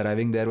guards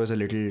arriving there was a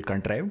little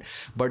contrived,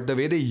 but the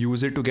way they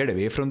use it to get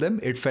away from them,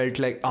 it felt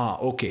like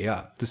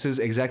this is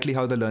exactly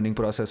how the learning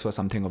process for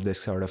something of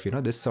this sort of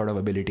this sort of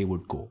ability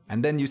would go.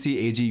 And then you see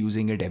AG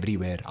using it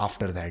everywhere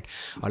after that,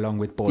 along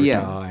with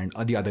Porta and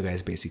the other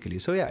guys basically.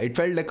 So it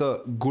felt like a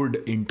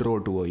good intro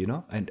to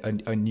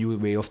a new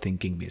way of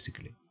thinking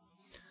basically.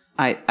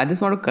 I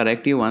just want to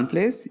correct you one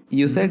place.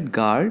 You said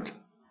guards,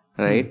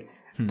 right?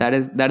 That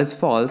is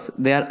false.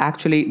 They are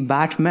actually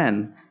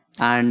Batmen,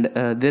 and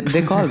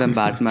they call them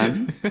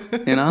Batman.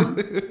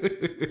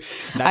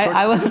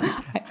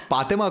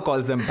 Pathima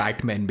calls them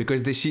Batmen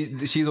because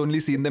she's only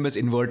seen them as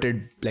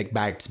inverted like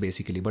bats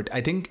basically. But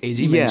I think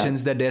AG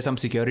mentions that there's some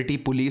security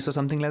police or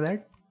something like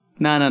that.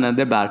 No,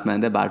 they're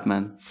Batman.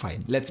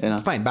 Fine,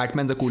 fine.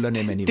 Batman's a cooler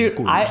name anyway. Dude,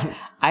 cool.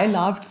 I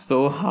laughed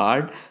so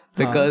hard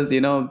because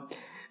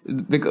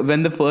because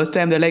when the first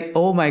time they're like,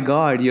 oh my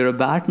god, you're a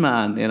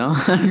Batman,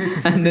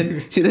 and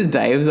then she just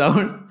dives out,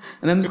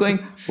 and I'm just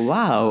going,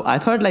 wow, I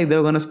thought like they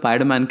were gonna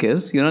Spider-Man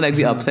kiss, like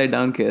the upside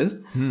down kiss. So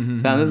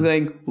I'm just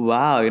going,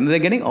 wow, they're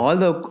getting all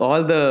the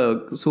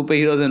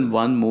superheroes in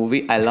one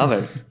movie. I love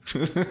it.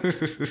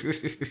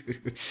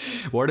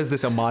 What is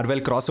this, a Marvel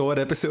crossover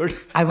episode?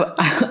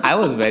 I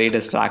was very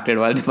distracted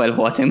while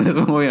watching this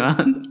movie,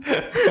 man.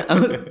 I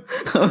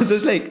was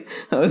just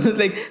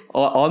like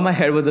all my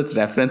head was just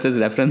references.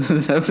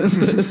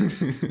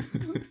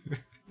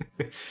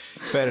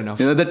 Fair enough.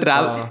 Even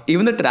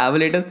the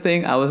Travelators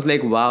thing, I was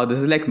like, wow, this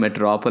is like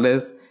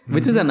Metropolis,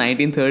 which is a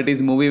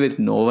 1930s movie which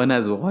no one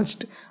has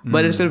watched,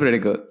 but it's still pretty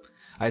good.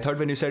 I thought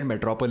when you said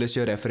Metropolis,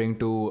 you're referring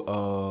to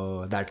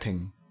that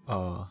thing.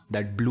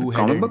 That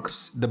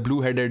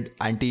blue-headed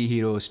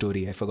anti-hero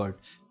story. I forgot.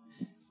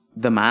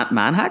 The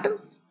Manhattan?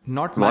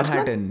 Not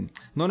Manhattan.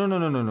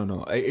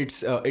 No.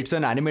 It's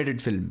an animated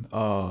film.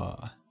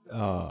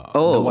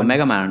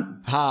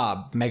 Megamind.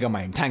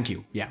 Megamind. Thank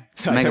you. Yeah.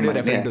 So I thought you were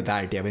referring to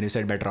that. Yeah, when you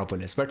said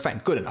Metropolis. But fine,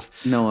 good enough.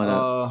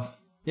 No.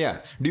 Yeah.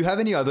 Do you have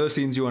any other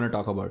scenes you want to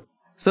talk about?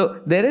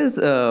 So there is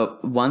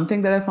one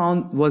thing that I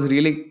found was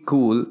really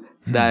cool,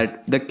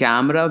 that the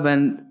camera,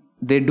 when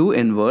they do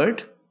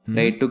invert,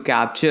 right, to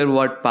capture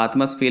what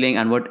Padma's feeling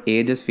and what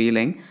Age is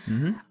feeling,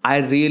 I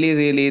really,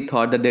 really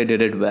thought that they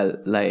did it well.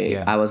 Like,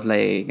 Yeah. I was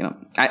like,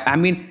 I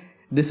mean,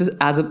 this is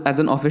as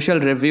an official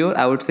reviewer,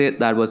 I would say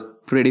that was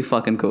pretty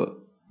fucking cool.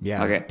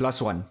 Yeah. Okay.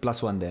 Plus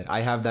one there.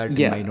 I have that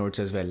Yeah. in my notes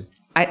as well.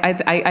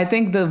 I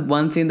think the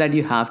one scene that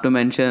you have to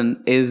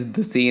mention is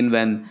the scene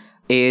when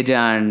Age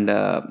and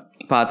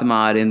Padma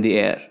are in the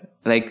air,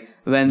 like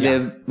when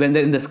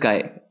they're in the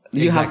sky.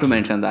 You have to Exactly.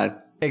 mention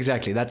that.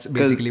 Exactly. That's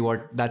basically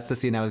that's the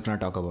scene I was going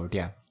to talk about.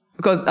 Yeah.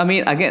 Because, I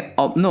mean, again,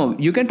 no,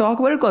 you can talk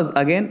about it because,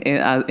 again,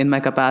 in my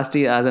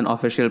capacity as an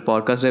official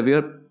podcast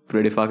reviewer,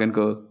 pretty fucking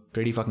cool.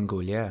 Pretty fucking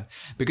cool, yeah.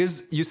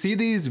 Because you see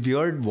these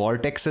weird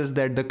vortexes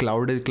that the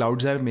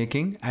clouds are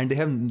making, and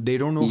they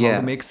don't know how Yeah.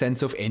 to make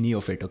sense of any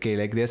of it. Okay,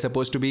 like they're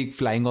supposed to be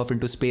flying off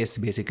into space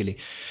basically,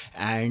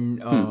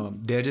 and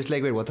they're just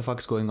like, wait, what the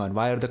fuck's going on?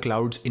 Why are the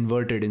clouds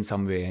inverted in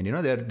some way? And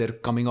they're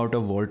coming out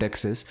of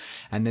vortexes,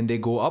 and then they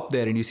go up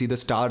there, and you see the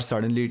stars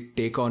suddenly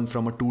take on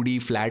from a 2D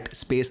flat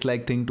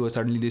space-like thing to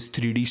suddenly this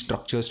 3D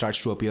structure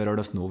starts to appear out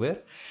of nowhere.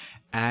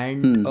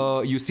 And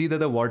you see that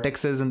the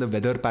vortexes and the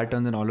weather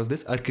patterns and all of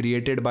this are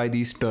created by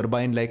these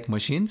turbine-like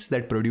machines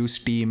that produce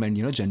steam and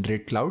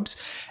generate clouds.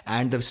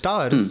 And the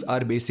stars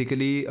are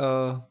basically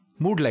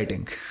mood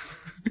lighting,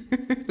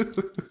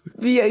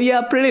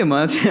 Yeah, pretty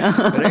much.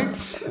 right?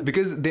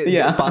 Because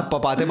Yeah.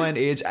 Padma and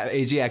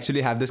AG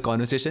actually have this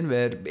conversation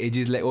where AG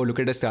is like, "Oh, look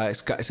at the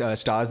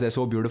stars, they're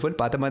so beautiful."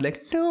 Padma is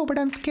like, "No, but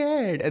I'm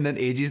scared." And then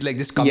AG is like,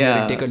 "Just come here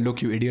and Yeah. take a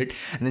look, you idiot."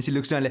 And then she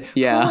looks down like,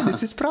 Yeah. "Oh,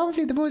 this is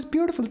probably the most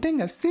beautiful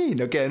thing I've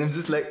seen." Okay, and I'm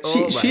just like,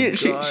 "Oh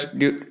God."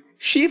 Dude,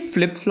 she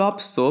flip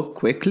flops so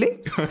quickly.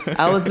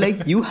 I was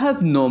like, you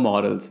have no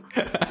morals.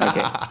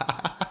 Okay.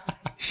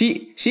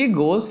 She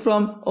goes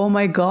from, oh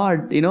my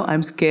God,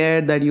 I'm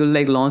scared that you'll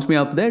like launch me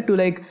up there, to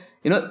like,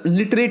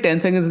 literally 10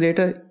 seconds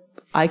later,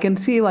 I can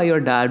see why your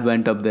dad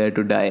went up there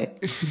to die.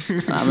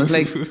 I was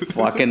like,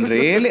 fucking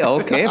really?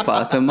 Okay,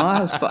 Padma,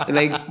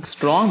 like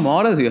strong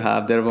morals you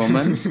have there,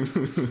 woman.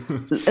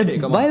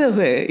 By the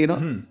way,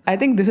 I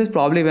think this is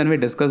probably when we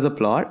discuss the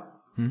plot,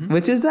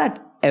 which is that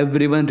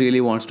everyone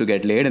really wants to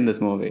get laid in this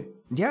movie.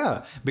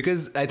 Yeah,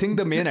 because I think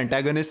the main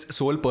antagonist's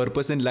sole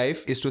purpose in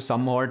life is to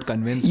somewhat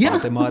convince Yeah.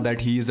 Fatima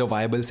that he is a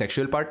viable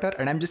sexual partner.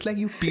 And I'm just like,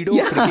 you pedo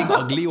Yeah. freaking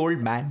ugly old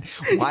man.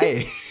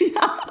 Why?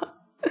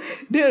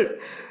 Dude,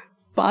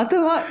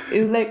 Fatima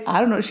is like,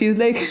 I don't know, she's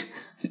like,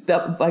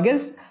 I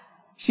guess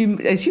she's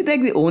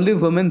like the only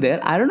woman there.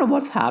 I don't know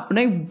what's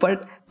happening,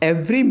 but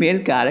every male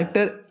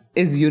character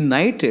is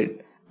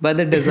united by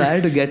the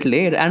desire to get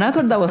laid. And I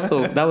thought that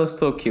was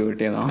so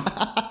cute,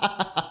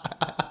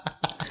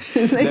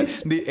 It's like,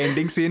 the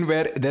ending scene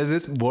where there's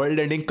this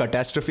world-ending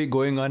catastrophe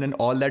going on, and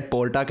all that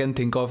Porta can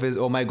think of is,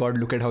 oh my God,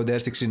 look at how they're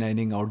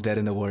 69ing out there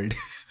in the world.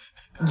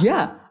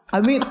 yeah,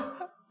 I mean,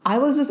 I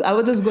was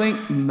just going,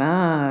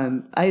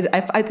 man,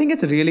 I think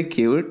it's really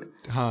cute.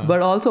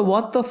 But also,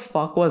 what the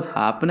fuck was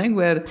happening?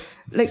 Where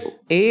like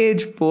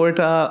Age,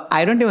 Porta,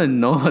 I don't even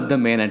know what the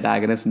main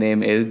antagonist's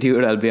name is,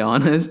 dude. I'll be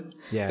honest.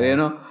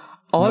 Yeah.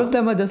 All of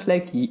them are just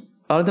like,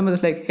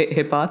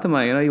 hey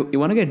Fatima, you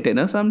want to get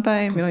dinner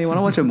sometime? You want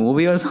to watch a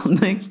movie or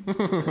something?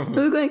 I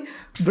was going,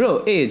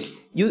 bro, Age,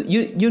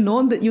 you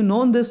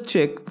known this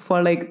chick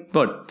for like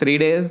what, 3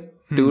 days,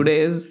 2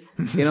 days,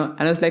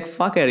 and it's like,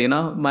 fuck it,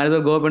 might as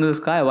well go up into the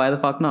sky. Why the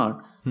fuck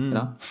not?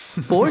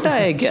 Porta,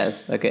 I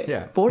guess. Okay.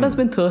 Yeah. Porta's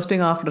been thirsting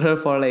after her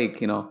for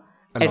like,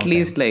 at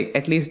least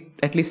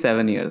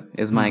 7 years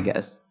is my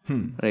guess.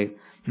 Right.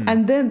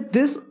 And then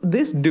this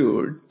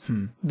dude,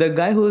 the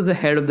guy who is the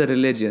head of the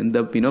religion,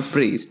 the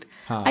priest,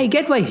 I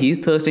get why he's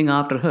thirsting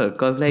after her,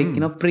 because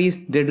like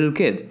priests diddle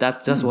kids.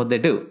 That's just what they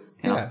do.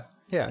 Yeah.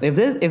 If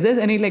there's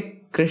any like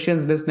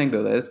Christians listening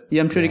to this,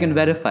 I'm sure you can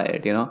verify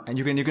it. And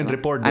you can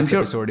report I'm this sure-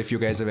 episode if you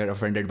guys were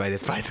offended by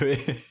this, by the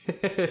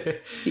way.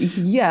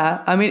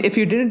 Yeah, I mean, if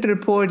you didn't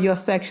report your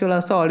sexual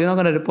assault, you're not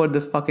gonna report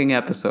this fucking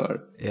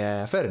episode.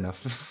 Yeah, fair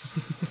enough.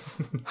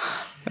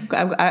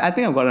 I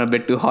think I've gotten a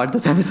bit too hot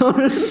this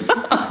episode.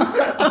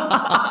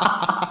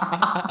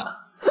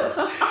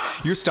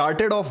 You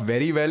started off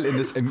very well in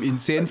this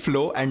insane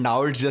flow, and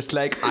now it's just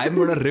like, I'm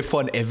gonna riff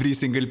on every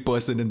single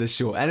person in the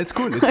show, and it's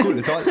cool.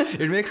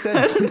 It makes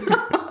sense.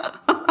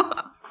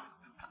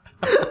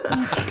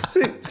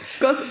 See,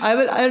 because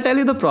I'll tell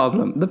you the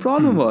problem. The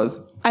problem was,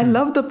 I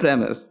love the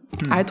premise.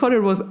 I thought it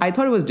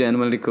was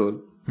genuinely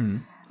cool,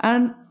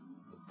 and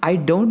I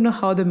don't know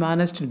how they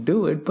managed to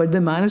do it, but they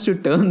managed to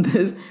turn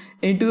this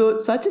into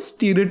such a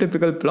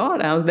stereotypical plot.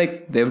 And I was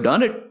like, they've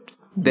done it.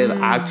 They've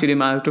actually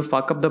managed to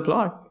fuck up the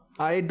plot.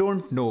 I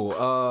don't know.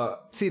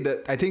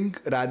 I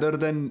think rather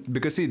than,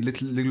 because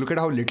look at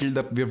how little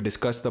we have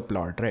discussed the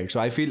plot, right? So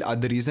I feel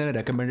the reason I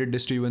recommended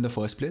this to you in the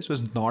first place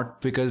was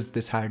not because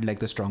this had like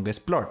the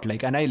strongest plot,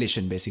 like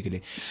Annihilation,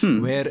 basically,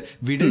 where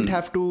we didn't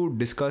have to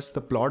discuss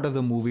the plot of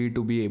the movie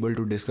to be able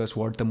to discuss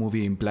what the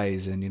movie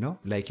implies, and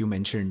like you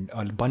mentioned,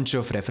 a bunch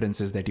of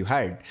references that you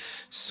had.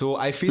 So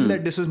I feel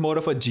that this was more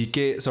of a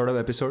GK sort of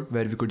episode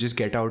where we could just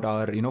get out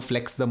our,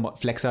 flex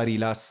our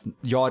ELAS,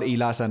 your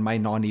ELAS and my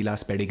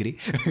non-ELAS pedigree.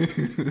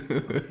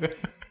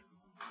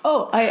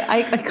 Oh,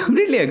 I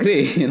completely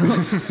agree.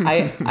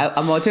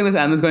 I'm watching this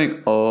and I'm just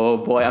going, oh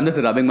boy, I'm just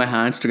rubbing my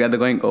hands together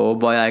going, oh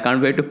boy, I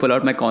can't wait to pull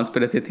out my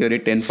conspiracy theory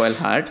tinfoil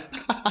hat.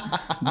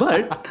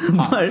 but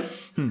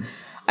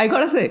I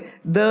gotta say,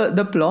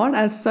 the plot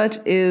as such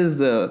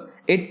is,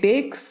 it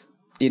takes,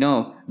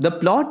 the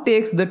plot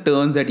takes the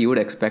turns that you would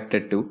expect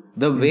it to.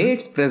 The way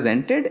it's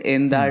presented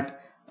in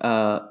that,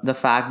 the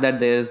fact that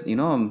there's,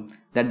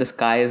 that the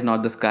sky is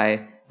not the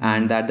sky,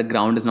 and that the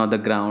ground is not the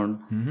ground.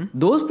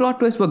 Those plot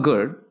twists were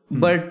good,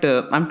 but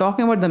I'm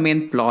talking about the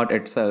main plot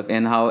itself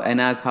and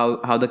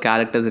how the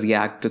characters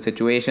react to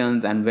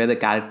situations and where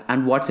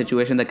and what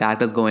situation the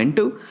characters go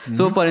into.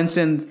 So, for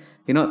instance,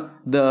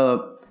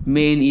 the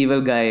main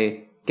evil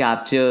guy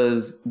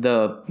captures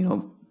the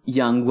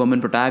young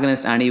woman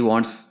protagonist, and he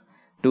wants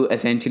to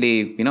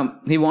essentially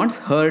he wants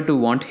her to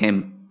want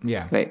him.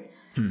 Yeah. Right.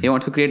 He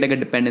wants to create like a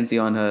dependency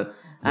on her,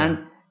 and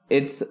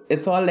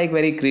it's all like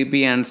very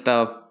creepy and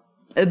stuff.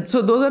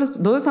 So those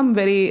are some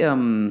very I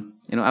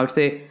would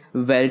say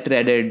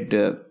well-treaded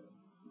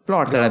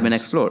plots that have been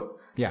explored.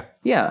 Yeah.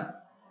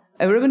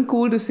 It would have been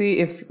cool to see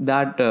if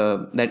that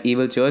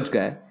evil church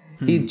guy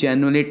he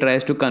genuinely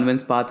tries to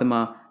convince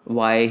Pathama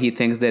why he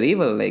thinks they're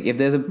evil. Like if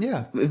there's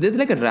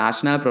like a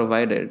rationale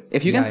provided,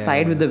 if you can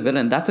side with the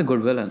villain, that's a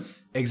good villain.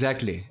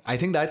 Exactly. I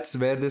think that's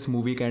where this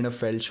movie kind of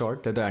fell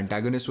short, that the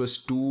antagonist was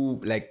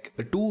too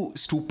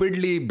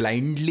stupidly,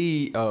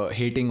 blindly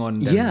hating on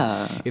them.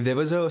 Yeah. If there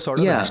was a sort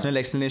of rational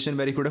explanation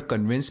where he could have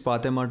convinced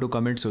Pathama to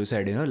commit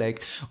suicide,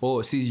 like,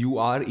 oh, see, you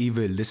are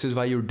evil. This is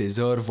why you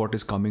deserve what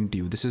is coming to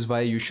you. This is why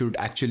you should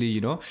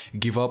actually,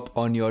 give up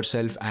on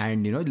yourself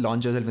and,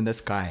 launch yourself in the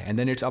sky. And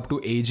then it's up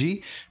to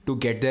AG to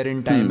get there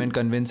in time and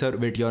convince her,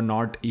 wait, you're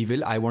not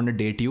evil. I want to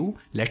date you.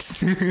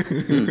 Let's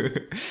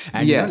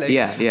and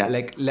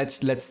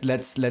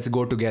let's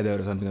go together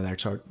or something of that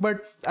sort.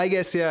 But I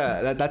guess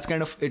that's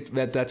kind of it.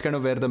 That's kind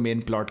of where the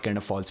main plot kind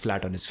of falls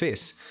flat on its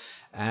face.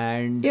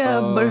 And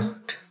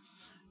but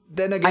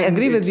then again, I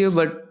agree with you.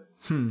 But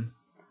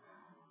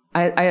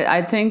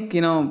I think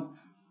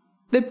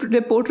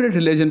they portrayed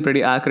religion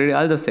pretty accurately.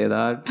 I'll just say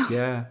that.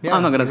 Yeah.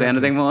 I'm not gonna say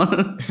anything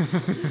more.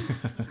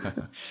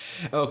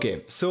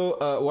 Okay, so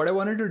what I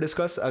wanted to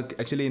discuss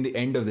actually in the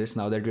end of this,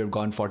 now that we've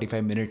gone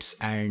 45 minutes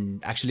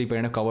and actually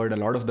kind of covered a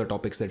lot of the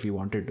topics that we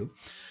wanted to.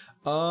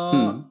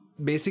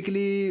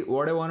 Basically,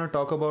 what I want to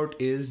talk about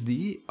is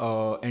the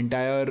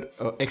entire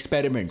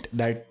experiment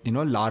that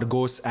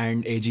Largos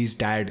and AG's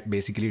dad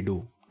basically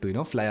do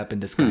to fly up in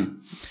the sky.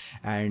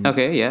 And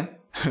okay, yeah.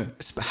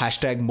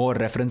 Hashtag more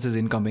references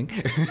incoming.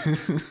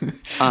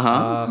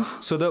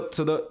 So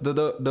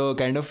the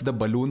kind of the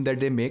balloon that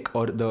they make,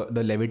 or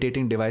the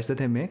levitating device that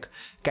they make,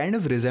 kind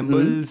of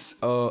resembles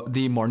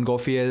the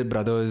Montgolfier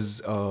brothers,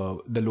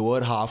 the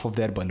lower half of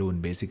their balloon,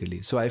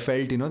 basically. So I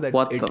felt that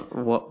what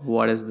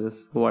is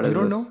this? What is you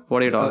don't this? know?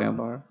 What are you talking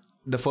about?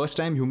 The first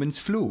time humans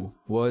flew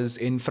was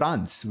in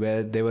France,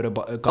 where there were a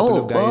couple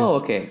of guys.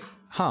 Oh, okay.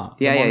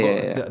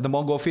 The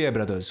Montgolfier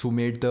brothers, who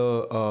made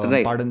the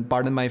right.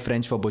 pardon my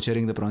French for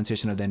butchering the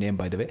pronunciation of their name,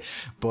 by the way,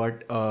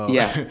 but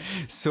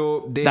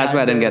so that's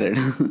why I didn't get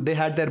it. They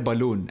had their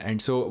balloon,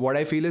 and so what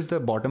I feel is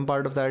the bottom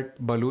part of that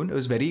balloon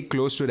was very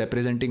close to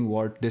representing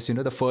what this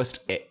the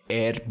first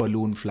air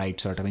balloon flight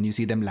sort of, when you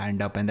see them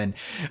land up and then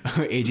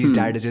AG's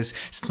dad is just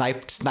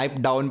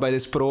sniped down by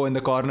this pro in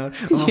the corner.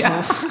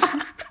 Yeah.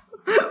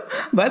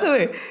 By the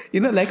way,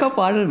 like how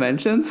partner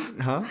mentions,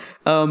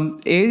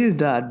 AG's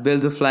dad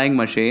builds a flying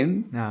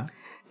machine.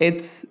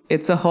 It's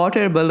a hot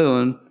air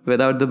balloon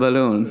without the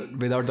balloon.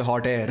 Without the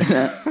hot air.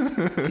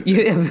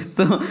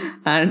 So,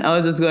 and I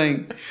was just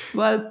going,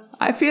 well,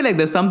 I feel like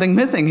there's something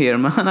missing here,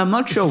 man. I'm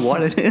not sure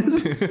what it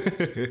is.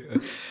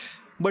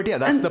 But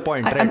that's the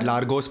point, right?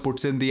 Largos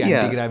puts in the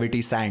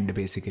anti-gravity sand,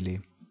 basically.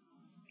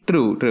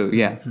 True,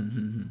 yeah.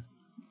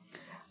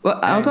 Well,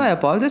 also I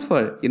apologize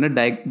for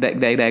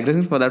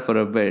digressing for that for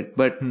a bit,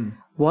 but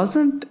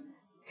wasn't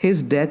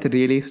his death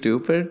really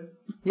stupid,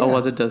 or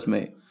was it just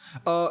me?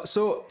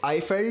 So I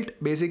felt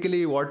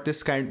basically what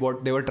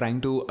they were trying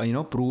to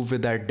prove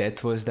with that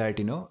death was that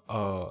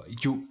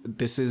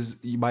this is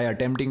by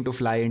attempting to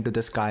fly into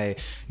the sky,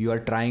 you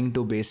are trying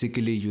to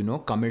basically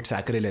commit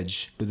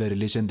sacrilege to the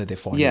religion that they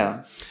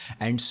follow,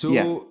 and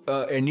so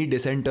any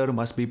dissenter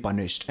must be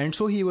punished, and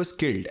so he was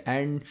killed.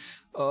 And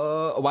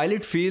while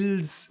it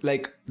feels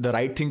like the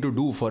right thing to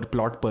do for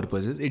plot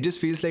purposes, it just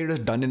feels like it was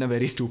done in a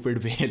very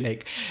stupid way.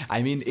 Like,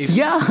 I mean, if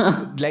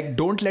like,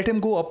 don't let him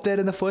go up there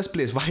in the first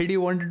place. Why do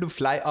you want him to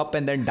fly up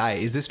and then die?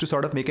 Is this to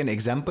sort of make an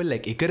example,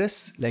 like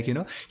Icarus? Like, you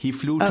know, he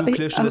flew too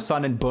close to the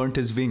sun and burnt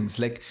his wings.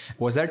 Like,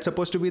 was that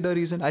supposed to be the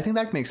reason? I think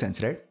that makes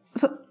sense, right?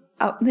 So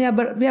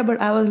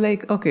but I was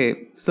like,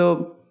 okay,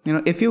 so you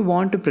know, if you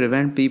want to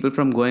prevent people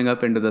from going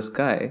up into the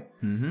sky,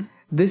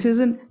 this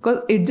isn't,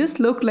 because it just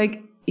looked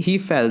like he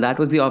fell. That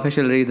was the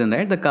official reason,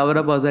 right? The cover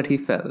up was that he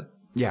fell.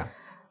 Yeah.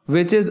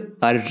 Which is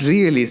a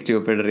really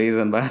stupid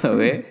reason, by the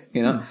way.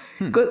 You know,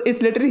 because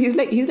it's literally he's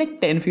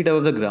like 10 feet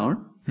above the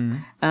ground,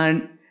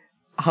 and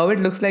how it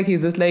looks like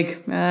he's just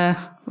like,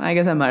 I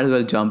guess I might as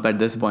well jump at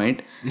this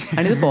point,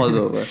 and it falls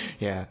over.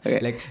 Yeah, Okay.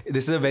 like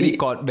this is a very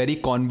very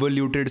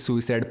convoluted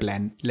suicide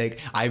plan. Like,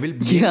 I will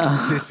make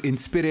this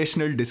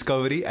inspirational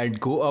discovery and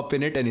go up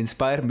in it and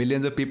inspire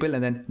millions of people,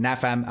 and then nah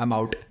fam, I'm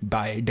out,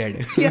 bye,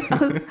 dead. Yeah,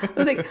 I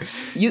was like,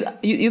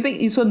 you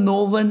think so?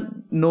 No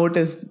one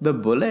noticed the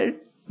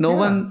bullet. No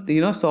one,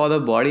 you know, saw the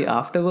body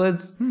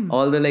afterwards.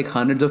 All the like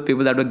hundreds of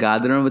people that were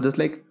gathered around were just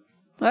like,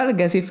 well, I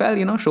guess he fell,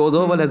 you know, show's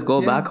over, let's go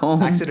back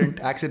home.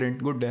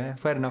 Accident, good,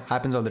 fair enough,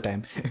 happens all the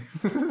time.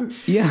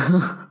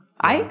 Yeah.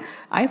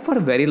 I for a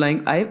very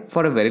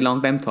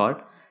long time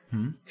thought,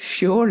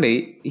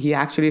 surely he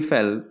actually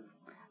fell.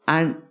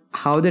 And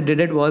how they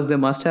did it was they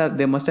must have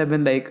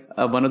been like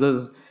one of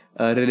those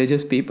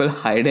religious people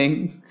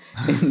hiding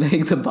in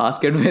like the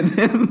basket with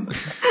him,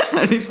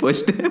 and he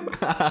pushed him.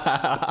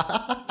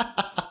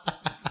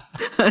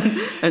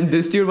 And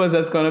this dude was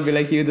just gonna be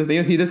like, he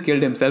just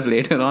killed himself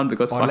later on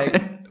because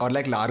or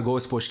like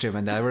Largos pushed him,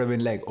 and that would have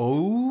been like,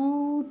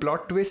 oh,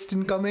 plot twist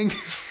incoming.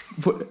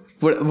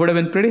 would have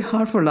been pretty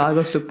hard for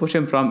Largos to push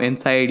him from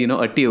inside, you know,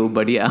 a tube,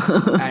 but yeah.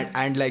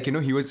 and like, you know,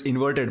 he was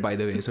inverted, by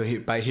the way, so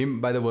by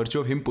the virtue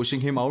of him pushing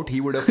him out,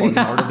 he would have fallen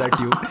out of that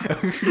tube.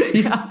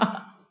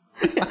 Yeah.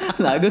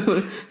 Largos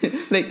was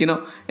like, you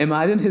know,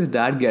 imagine his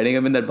dad getting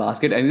him in that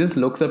basket, and he just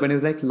looks up and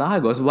he's like,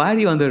 Largos, why are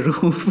you on the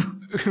roof?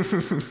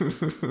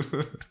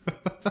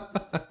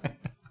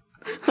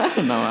 I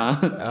don't know, man.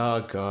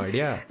 Oh god,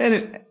 yeah.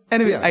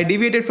 Anyway, I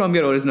deviated from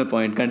your original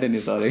point.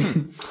 Continue, sorry.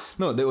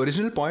 No, the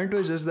original point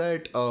was just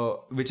that,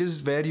 which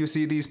is where you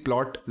see these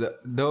plot,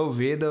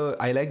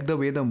 I like the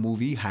way the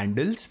movie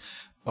handles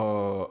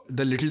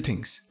the little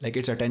things, like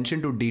its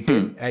attention to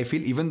detail. I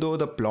feel even though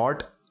the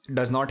plot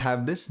does not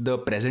have this, the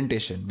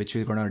presentation, which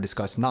we're going to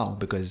discuss now,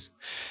 because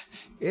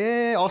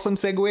awesome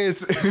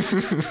segues.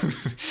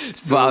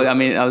 So, wow, I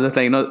mean, I was just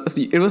like, you know,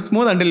 it was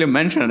smooth until you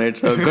mentioned it,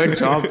 so good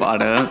job,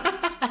 partner.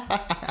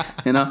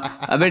 You know,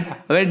 I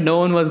bet no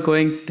one was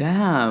going,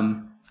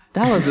 damn,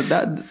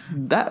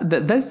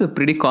 that's a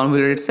pretty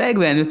convoluted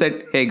segue. And you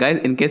said, hey guys,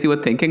 in case you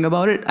were thinking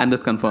about it, I'm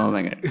just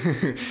confirming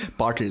it.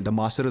 Bartle, the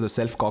master of the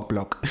self-cock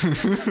block.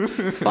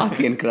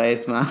 Fucking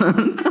Christ,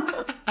 man.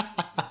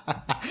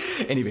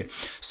 Anyway,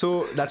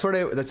 so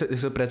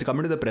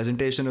coming to the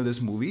presentation of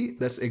this movie,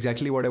 that's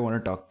exactly what I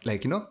want to talk.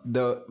 Like, you know,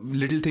 the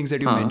little things that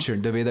you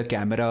mentioned, the way the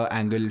camera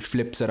angle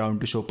flips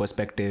around to show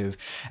perspective,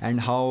 and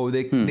how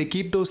they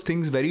keep those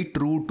things very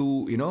true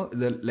to, you know,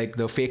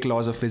 the fake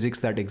laws of physics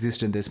that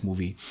exist in this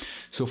movie.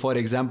 So, for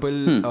example,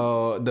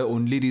 the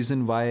only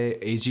reason why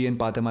AG and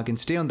Pathema can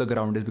stay on the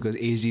ground is because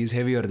AG is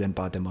heavier than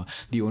Pathema.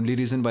 The only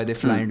reason why they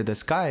fly into the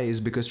sky is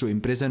because to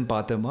imprison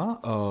Pathema,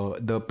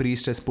 the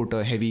priest has put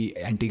a heavy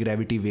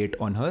anti-gravity weight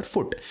on her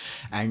foot,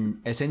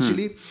 and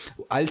essentially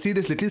I'll see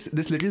this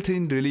little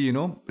thing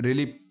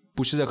really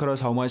pushes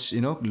across how much, you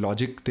know,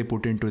 logic they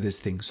put into this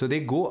thing. So they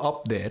go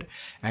up there,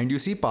 and you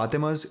see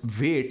Pathema's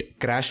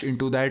weight crash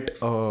into the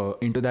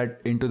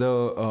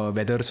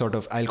weather sort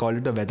of, I'll call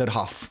it the weather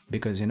half,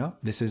 because, you know,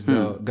 this is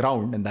the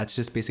ground and that's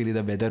just basically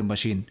the weather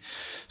machine.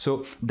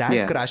 So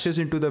that crashes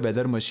into the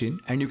weather machine,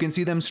 and you can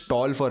see them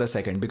stall for a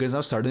second because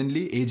now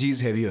suddenly AG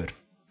is heavier.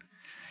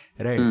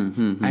 Right.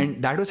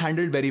 And that was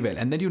handled very well.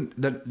 And then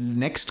the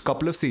next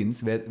couple of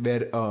scenes where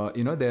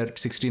you know, they're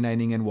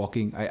 69ing and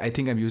walking. I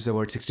think I've used the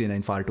word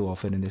 69 far too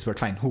often in this, but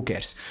fine, who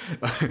cares?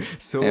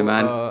 So, hey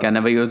man, can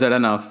never use that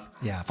enough.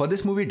 Yeah, for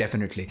this movie,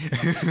 definitely.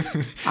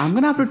 I'm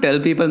going to have to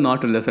tell people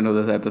not to listen to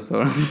this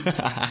episode.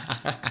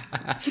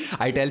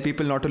 I tell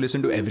people not to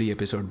listen to every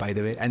episode, by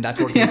the way. And that's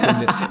what makes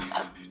them...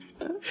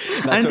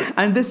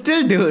 And they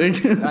still do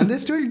it. And they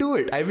still do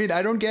it. I mean,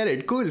 I don't get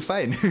it. Cool,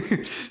 fine.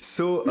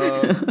 So,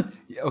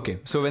 okay.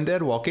 So when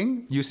they're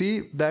walking, you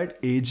see that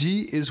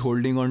AG is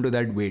holding on to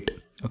that weight.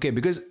 Okay,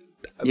 because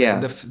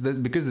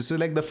because this is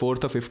like the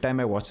fourth or fifth time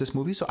I watched this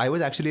movie, so I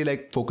was actually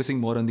like focusing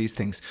more on these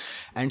things.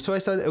 And so I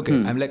saw,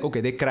 I'm like,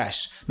 okay, they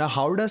crash. Now,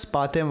 how does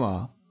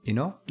Pathema, you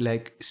know,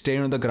 like stay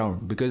on the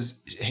ground?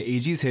 Because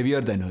AG is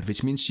heavier than her,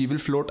 which means she will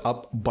float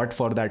up but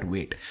for that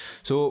weight.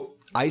 So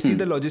I see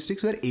the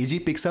logistics where AG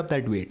picks up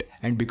that weight,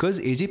 and because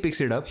AG picks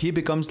it up, he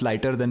becomes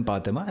lighter than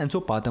Pathama, and so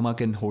Pathama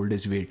can hold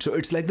his weight. So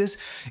it's like this.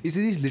 It's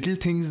these little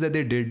things that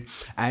they did,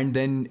 and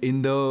then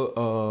in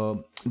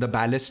the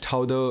ballast,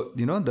 how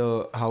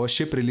how a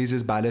ship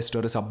releases ballast or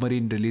a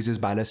submarine releases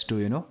ballast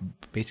to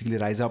basically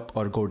rise up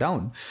or go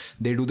down.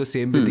 They do the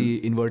same with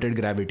the inverted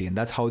gravity, and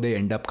that's how they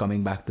end up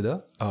coming back to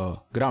the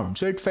ground.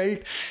 So it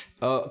felt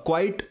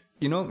quite.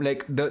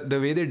 Like the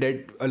way they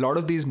did a lot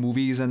of these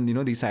movies and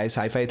these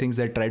sci-fi things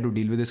that try to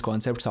deal with this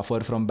concept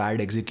suffer from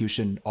bad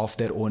execution of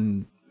their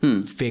own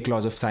fake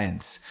laws of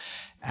science.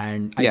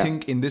 And I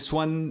think in this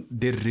one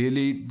they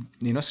really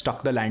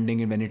stuck the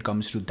landing when it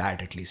comes to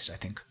that, at least I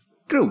think.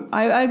 True,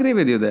 I agree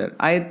with you there.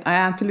 I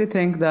actually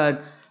think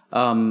that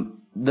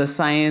the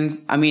science,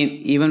 I mean,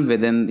 even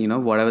within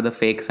whatever the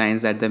fake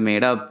science that they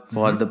made up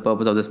for the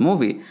purpose of this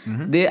movie,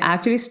 they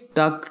actually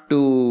stuck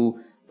to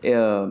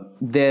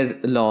their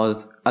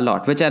laws a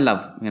lot, which I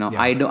love.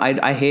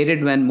 I hate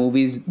it when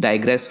movies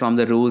digress from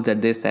the rules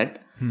that they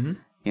set. In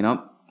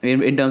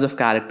terms of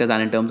characters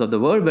and in terms of the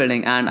world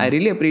building, and I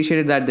really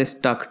appreciated that they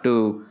stuck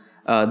to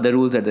the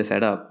rules that they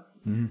set up.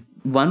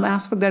 One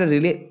aspect that I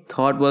really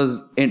thought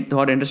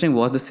interesting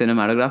was the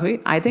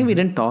cinematography. I think we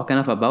didn't talk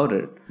enough about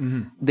it.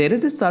 There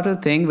is this subtle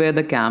thing where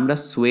the camera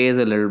sways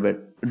a little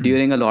bit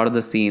during a lot of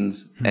the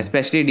scenes,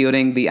 especially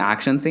during the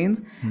action scenes,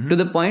 to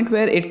the point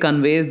where it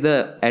conveys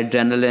the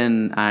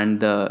adrenaline and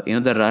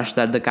the rush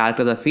that the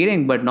characters are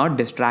feeling, but not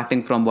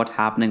distracting from what's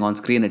happening on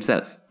screen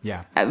itself.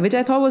 Yeah, which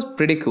I thought was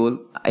pretty cool.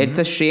 It's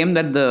a shame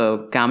that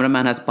the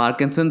cameraman has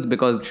Parkinson's,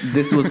 because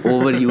this was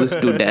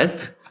overused to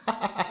death.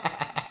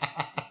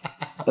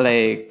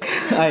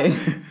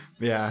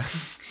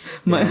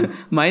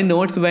 My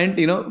notes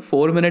went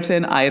 4 minutes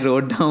in, I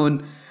wrote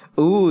down,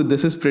 ooh,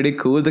 this is pretty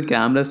cool. The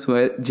camera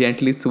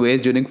gently sways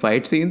during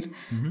fight scenes.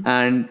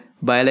 And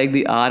by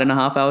the hour and a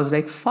half, I was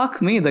like,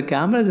 fuck me, the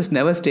camera just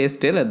never stays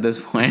still at this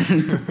point.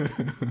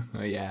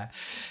 Yeah.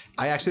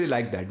 I actually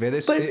like that, where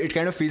it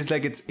kind of feels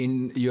like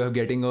you're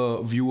getting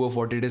a view of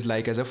what it is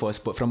like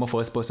from a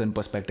first person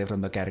perspective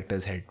from the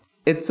character's head.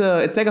 It's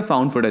like a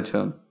found footage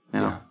film.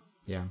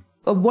 Yeah.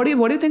 What do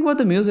you think about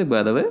the music,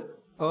 by the way?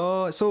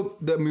 So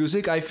the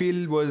music I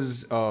feel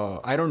was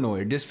I don't know,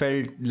 it just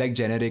felt like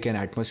generic and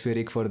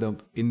atmospheric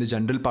in the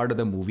general part of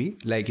the movie,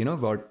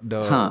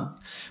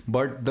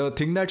 but the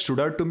thing that stood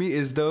out to me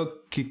is the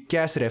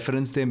kick-ass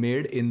reference they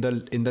made in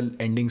the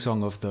ending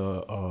song of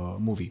the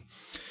movie.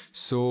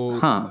 So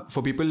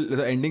for people,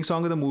 the ending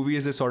song of the movie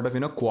is a sort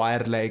of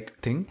choir-like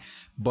thing,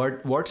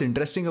 but what's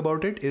interesting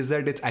about it is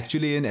that it's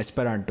actually in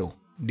Esperanto.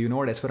 Do you know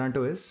what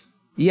Esperanto is?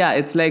 Yeah,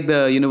 it's like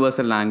the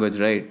universal language,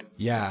 right?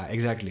 Yeah,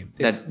 exactly.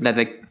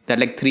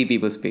 That 3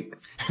 people speak.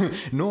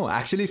 No,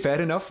 actually, fair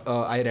enough.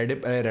 I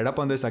read up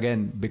on this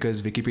again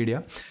because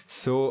Wikipedia.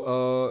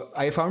 So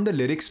I found the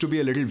lyrics to be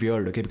a little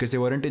weird, okay, because they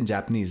weren't in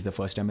Japanese the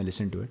first time I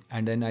listened to it.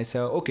 And then I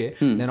said, okay,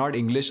 they're not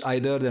English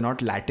either, they're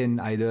not Latin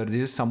either,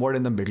 they're just somewhat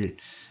in the middle.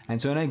 And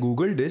so when I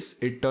googled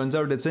this, it turns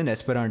out it's in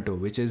Esperanto,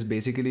 which is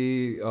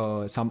basically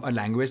a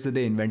language that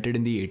they invented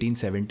in the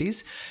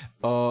 1870s.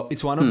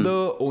 It's one of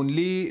the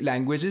only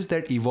languages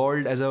that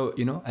evolved as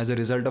a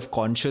result of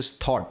conscious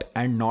thought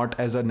and not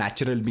as a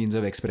natural means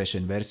of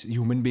expression, where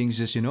human beings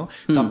just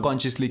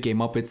subconsciously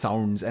came up with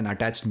sounds and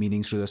attached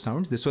meanings to the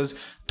sounds. This was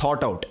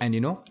thought out and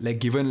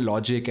given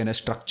logic and a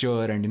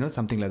structure and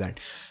something like that.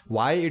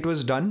 Why it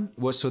was done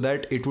was so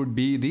that it would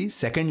be the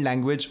second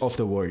language of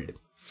the world.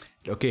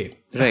 Okay,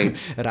 right.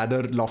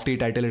 Rather lofty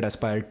title it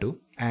aspired to,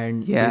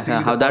 and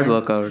how'd that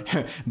work out?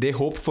 They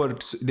hope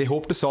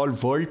to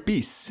solve world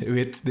peace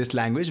with this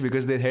language,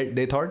 because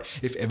they thought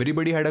if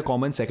everybody had a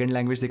common second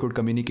language they could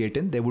communicate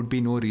in, there would be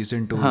no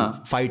reason to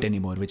fight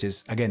anymore. Which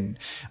is again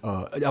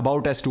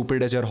about as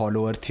stupid as your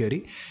Hollow Earth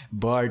theory,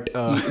 but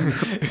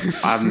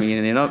I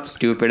mean,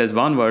 stupid is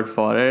one word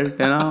for it.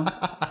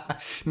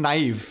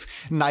 Naive,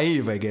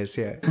 I guess.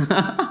 Yeah.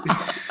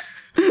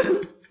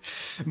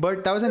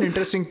 But that was an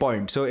interesting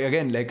point. So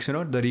again,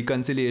 the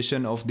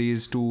reconciliation of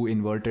these two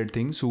inverted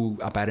things who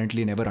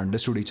apparently never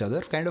understood each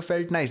other kind of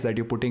felt nice, that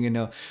you're putting in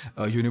a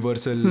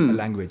universal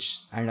language.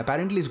 And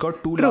apparently it's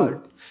got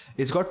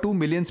 2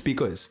 million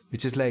speakers,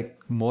 which is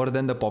more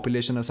than the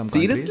population of some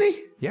countries.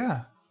 Seriously?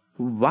 Yeah.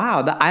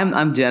 Wow.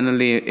 I'm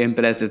genuinely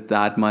impressed with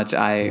that much.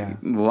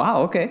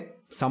 Wow, okay.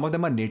 Some of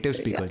them are native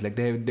speakers.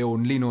 They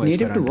only know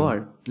native Esperanto.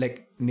 Native to what?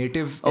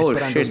 Native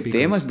Esperanto speakers.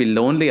 They must be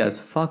lonely as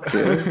fuck,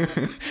 dude.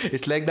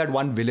 It's like that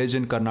one village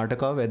in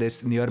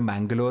Karnataka near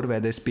Mangalore where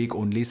they speak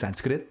only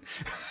Sanskrit.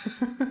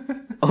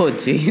 Oh,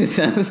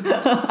 Jesus.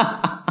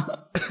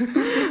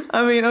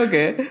 I mean,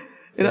 okay.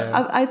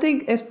 I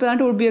think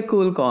Esperanto would be a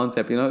cool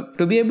concept,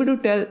 to be able to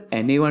tell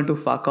anyone to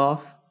fuck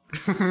off,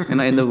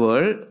 in the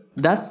world.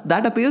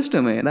 That appeals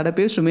to me. That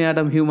appeals to me at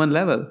a human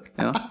level,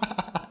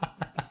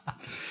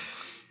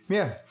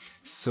 Yeah.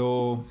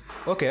 So,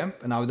 okay.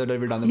 Now that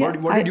we've done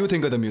what did you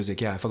think of the music?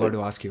 Yeah, I forgot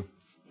to ask you.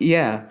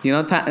 Yeah.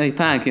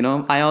 Thanks.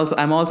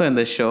 I'm also in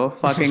this show.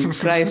 Fucking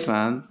Christ,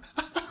 man.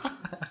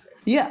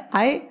 Yeah.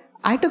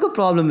 I took a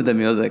problem with the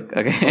music.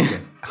 Okay.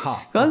 Huh,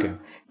 'Cause okay.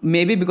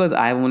 maybe because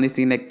I've only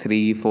seen like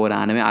 3-4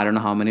 anime. I don't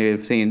know how many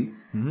we've seen,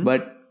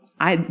 but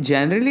I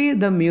generally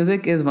the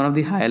music is one of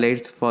the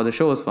highlights for the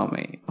shows for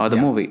me or the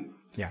Yeah. movie.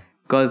 Yeah.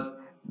 Because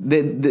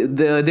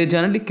they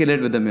generally kill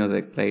it with the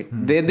music, right?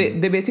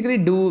 They basically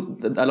do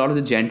a lot of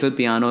the gentle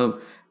piano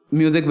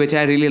music, which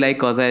I really like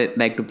because I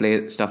like to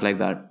play stuff like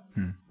that.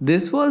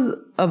 This was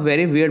a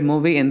very weird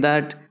movie in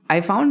that I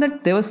found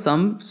that there was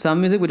some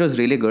music which was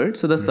really good.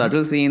 So the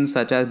subtle scenes,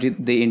 such as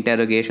the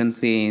interrogation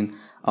scene,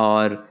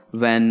 or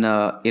when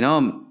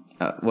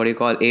what do you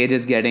call, Age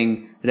is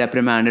getting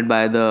reprimanded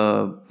by the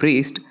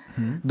priest.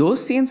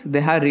 Those scenes,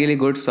 they had really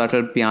good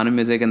subtle piano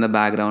music in the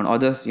background, or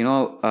just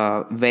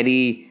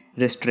very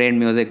restrained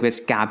music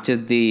which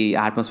captures the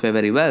atmosphere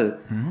very well.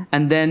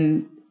 And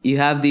then you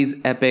have these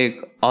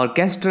epic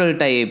orchestral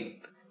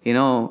type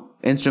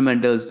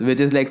instrumentals, which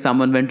is like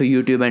someone went to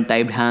YouTube and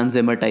typed Hans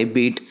Zimmer type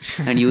beat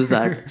and used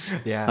that.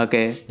 Yeah.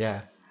 Okay.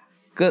 Yeah.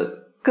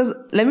 Because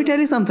let me tell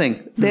you something,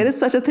 there is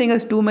such a thing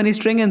as too many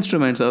string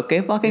instruments.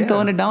 Okay, fucking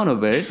tone it down a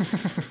bit.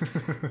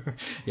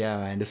 Yeah,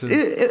 man. This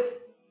is.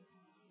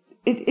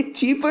 It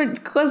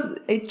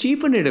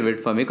cheapened it a bit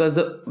for me because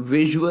the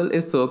visual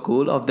is so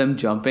cool of them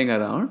jumping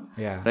around.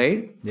 Yeah.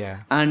 Right?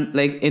 Yeah. And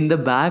like in the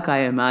back, I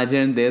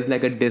imagine there's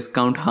like a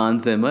discount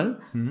Hans Zimmer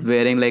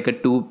wearing like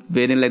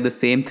the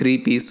same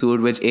 3-piece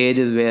suit which Age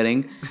is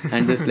wearing,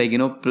 and just like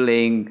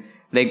playing,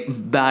 like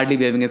badly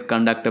waving his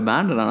conductor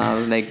band around. I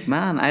was like,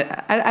 man,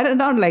 I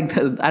don't like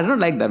that. I don't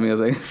like that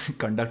music.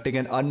 Conducting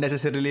an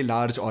unnecessarily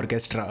large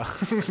orchestra.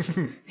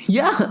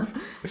 Yeah,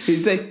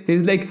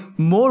 he's like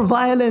more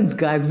violins,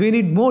 guys. We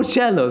need more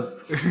cellos.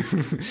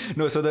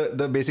 No, so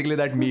the basically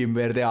that meme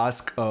where they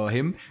ask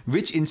him,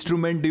 which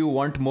instrument do you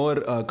want more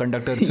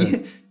conductors?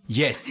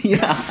 Yes.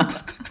 Yeah,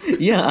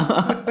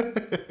 yeah.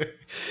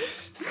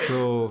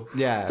 So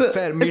yeah, So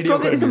fair it's mediocre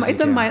probably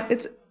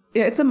music.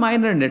 it's a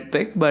minor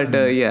nitpick, but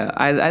yeah,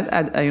 I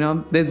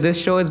this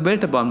show is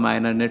built upon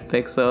minor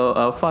nitpicks,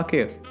 so fuck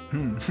you.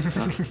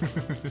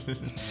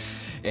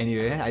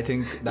 Anyway, I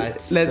think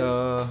that's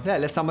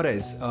let's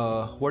summarize.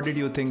 What did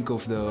you think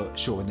of the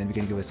show, and then we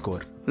can give a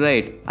score.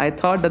 Right. I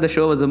thought that the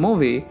show was a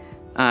movie,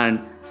 and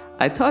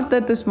I thought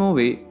that this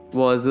movie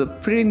was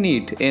pretty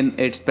neat in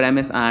its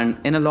premise and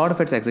in a lot of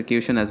its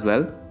execution as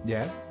well.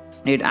 Yeah.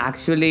 It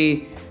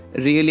actually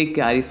really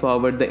carries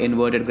forward the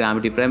inverted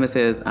gravity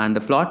premises, and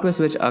the plot twists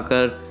which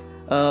occur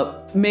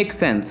make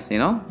sense.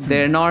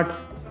 They're not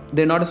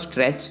a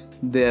stretch.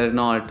 They're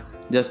not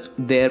just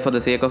there for the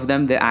sake of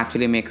them. They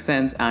actually make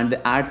sense, and they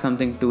add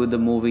something to the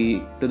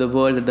movie, to the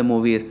world that the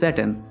movie is set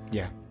in.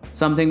 Yeah.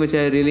 Something which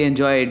I really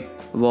enjoyed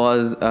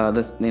was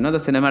the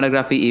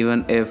cinematography,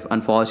 even if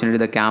unfortunately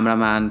the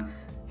cameraman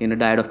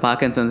died of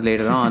Parkinson's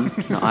later on.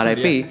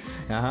 R.I.P.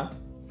 Yeah. Uh-huh.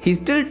 He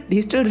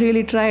still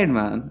really tried,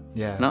 man.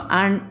 Yeah.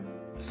 And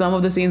some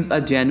of the scenes are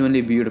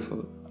genuinely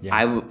beautiful.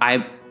 Yeah.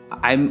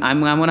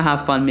 I'm gonna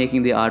have fun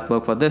making the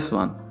artwork for this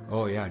one.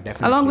 Oh yeah,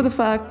 definitely. Along with the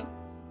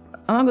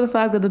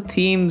fact that the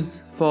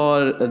themes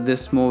for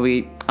this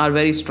movie are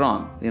very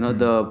strong.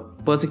 The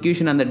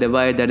persecution and the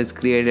divide that is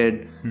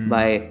created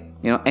by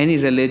any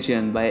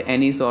religion, by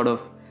any sort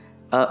of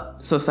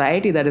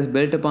society that is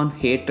built upon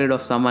hatred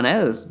of someone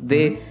else.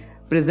 They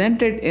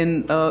present it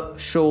in a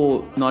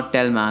show, not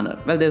tell manner.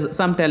 Well, there's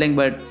some telling,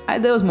 but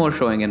there was more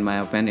showing, in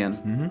my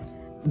opinion.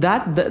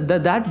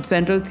 That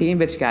central theme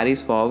which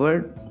carries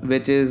forward,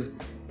 which is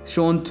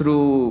shown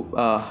through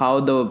how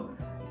the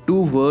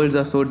two worlds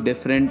are so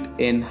different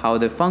in how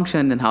they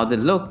function and how they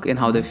look and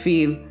how they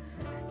feel,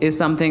 is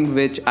something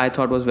which I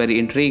thought was very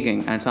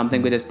intriguing, and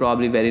something which is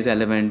probably very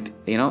relevant,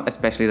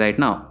 especially right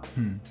now.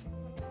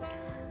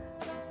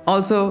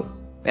 Also,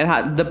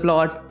 the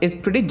plot is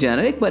pretty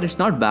generic, but it's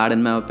not bad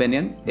in my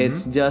opinion.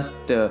 It's just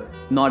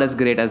not as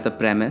great as the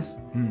premise.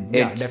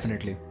 Yeah,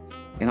 definitely.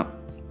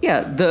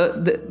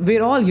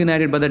 We're all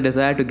united by the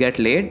desire to get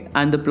laid,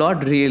 and the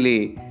plot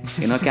really,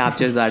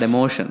 captures that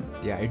emotion.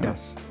 Yeah, it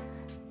does.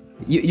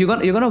 You're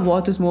gonna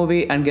watch this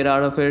movie and get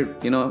out of it.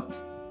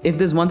 If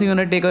there's one thing you're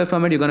gonna take away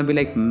from it, you're gonna be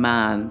like,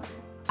 man,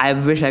 I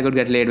wish I could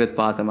get laid with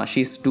Pathama.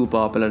 She's too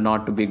popular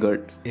not to be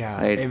good.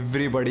 Yeah, right?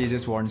 Everybody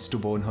just wants to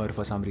bone her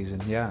for some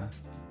reason. Yeah.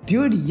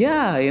 Dude,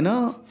 yeah,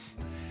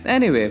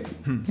 Anyway,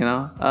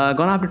 gonna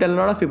have to tell a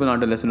lot of people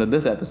not to listen to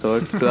this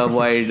episode to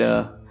avoid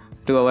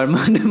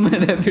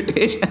my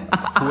reputation.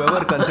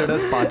 Whoever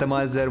considers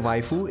Pathama as their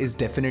waifu is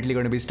definitely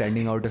going to be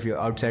standing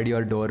outside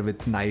your door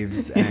with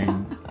knives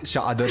and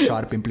other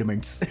sharp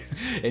implements.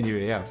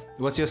 Anyway, yeah.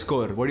 What's your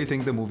score? What do you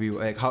think the movie?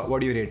 What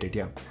do you rate it?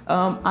 Yeah.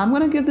 I'm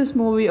gonna give this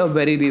movie a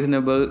very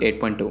reasonable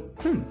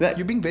 8.2.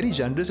 You're being very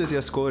generous with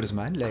your scores,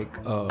 man.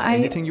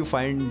 Anything you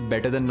find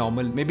better than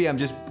normal. Maybe I'm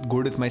just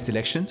good with my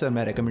selections or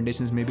my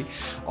recommendations, maybe,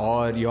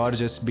 or you're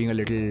just being a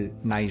little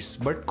nice.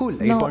 But cool.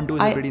 8.2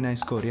 is a pretty nice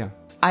score. Yeah.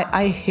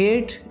 I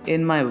hate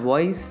in my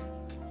voice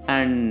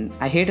and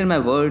I hate in my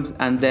words,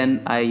 and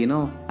then I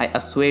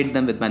assuage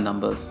them with my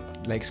numbers.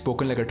 Like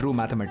spoken like a true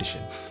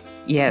mathematician.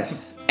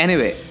 Yes.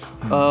 Anyway,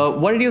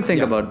 what did you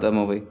think about the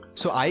movie?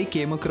 So I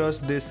came across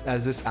this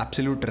as this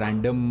absolute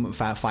random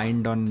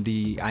find on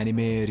the anime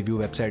review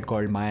website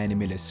called My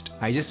Anime List.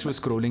 I just was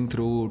scrolling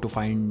through to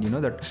find,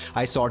 that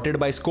I sorted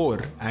by score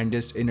and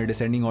just in a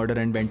descending order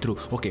and went through,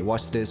 okay,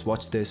 watch this,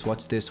 watch this,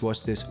 watch this,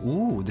 watch this.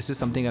 Ooh, this is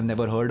something I've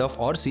never heard of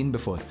or seen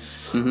before.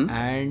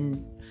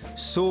 And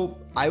so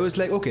I was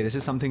like, okay, this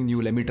is something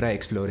new. Let me try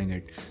exploring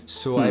it.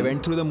 So I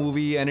went through the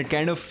movie, and it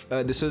kind of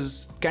this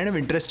was kind of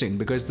interesting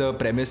because the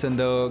premise and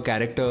the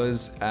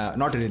characters,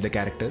 not really the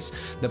characters,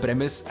 the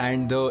premise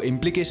and the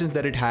implications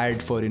that it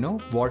had for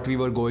what we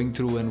were going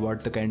through and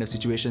what the kind of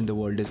situation the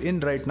world is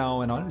in right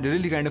now and all,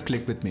 really kind of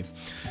clicked with me.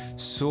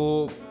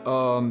 So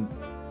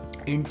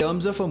in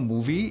terms of a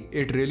movie,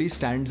 it really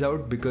stands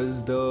out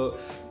because the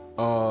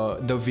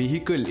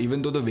vehicle,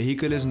 even though the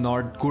vehicle is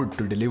not good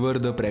to deliver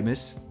the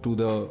premise to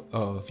the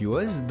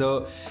viewers,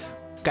 the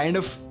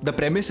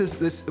premise is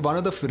this one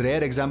of the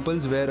rare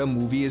examples where a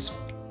movie's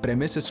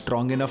premise is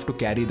strong enough to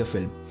carry the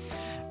film.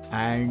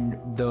 And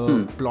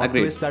the plot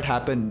twist that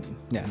happened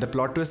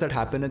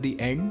at the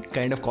end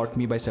kind of caught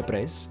me by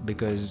surprise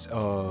because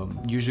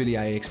usually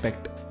I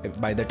expect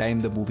by the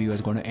time the movie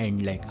was going to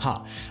end, like,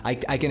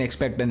 I can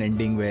expect an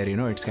ending where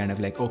it's kind of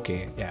like,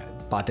 okay, yeah,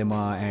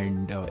 Fatima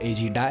and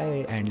AG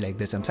die and like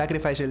there's some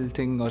sacrificial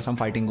thing or some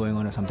fighting going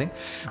on or something.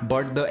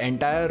 But the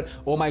entire,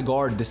 oh my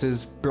god, this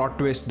is plot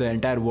twist, the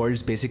entire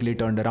world's basically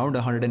turned around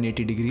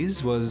 180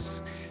 degrees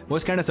was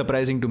kind of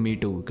surprising to me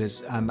too,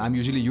 because I'm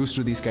usually used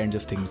to these kinds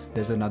of things.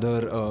 There's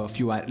another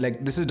few,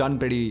 like this is done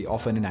pretty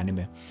often in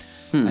anime.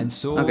 And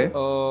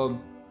so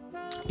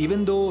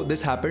even though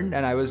this happened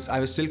and I was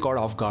still caught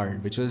off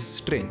guard, which was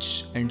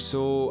strange. And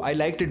so I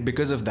liked it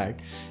because of that.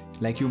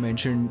 Like you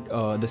mentioned,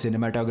 the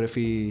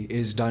cinematography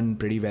is done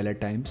pretty well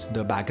at times.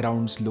 The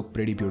backgrounds look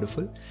pretty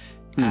beautiful.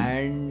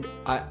 And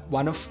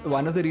one of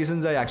the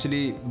reasons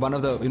one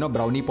of the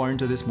brownie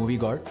points of this movie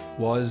got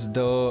was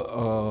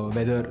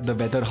the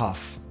weather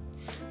half,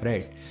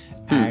 right?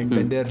 And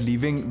when they're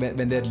leaving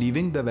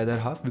the weather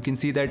half, you can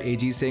see that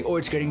AG is saying, oh,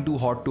 it's getting too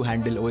hot to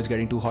handle, oh, it's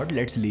getting too hot,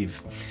 let's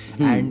leave.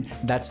 And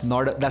that's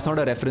not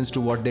a reference to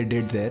what they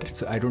did there.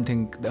 So I don't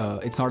think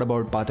it's not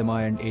about Fatima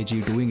and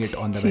AG doing it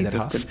on the weather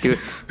half.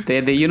 They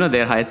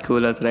they're high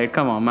schoolers, right?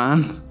 Come on,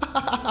 man.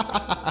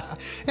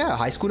 Yeah,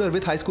 high schooler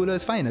with high schooler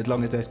is fine as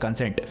long as there's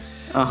consent.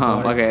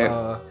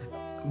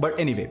 But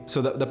anyway,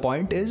 so the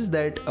point is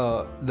that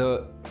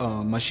the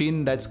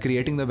machine that's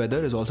creating the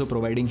weather is also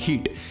providing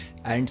heat.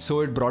 And so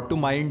it brought to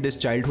mind this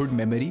childhood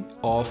memory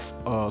of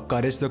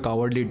Courage the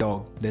Cowardly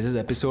Dog. There's this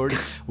episode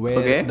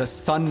where the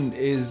sun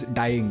is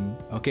dying,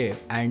 okay?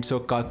 And so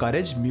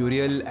Courage,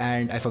 Muriel,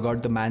 and I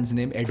forgot the man's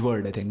name,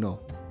 Edward, I think. No.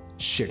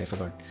 Shit, I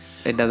forgot.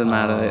 It doesn't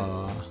matter.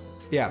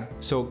 Yeah,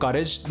 so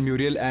Courage,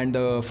 Muriel, and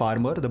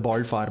the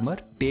bald farmer,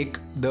 take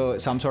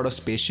some sort of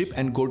spaceship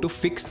and go to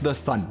fix the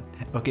sun.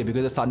 Okay,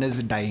 because the sun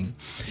is dying.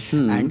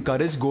 And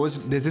Courage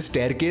goes, there's a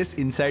staircase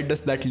inside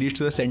that leads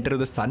to the center of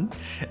the sun.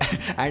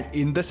 And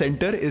in the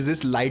center is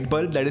this light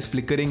bulb that is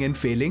flickering and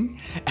failing.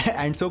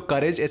 And so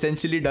Courage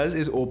essentially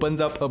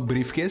opens up a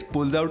briefcase,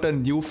 pulls out a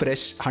new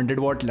fresh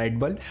 100-watt light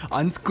bulb,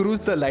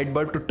 unscrews the light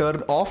bulb to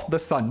turn off the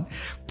sun,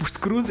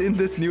 screws in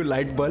this new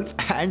light bulb,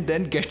 and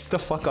then gets the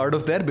fuck out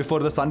of there before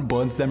the sun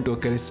burns them to a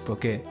crisp,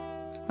 okay?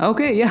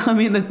 Okay, yeah, I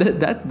mean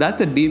that's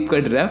a deep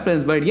cut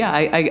reference, but yeah,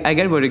 I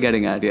get what you're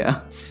getting at,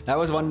 yeah. That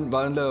was one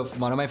of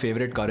my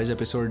favorite Courage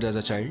episodes as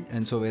a child,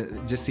 and so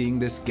just seeing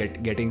this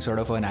getting sort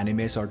of an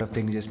anime sort of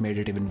thing just made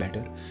it even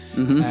better.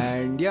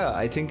 And yeah,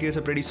 I think it's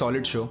a pretty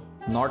solid show.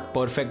 Not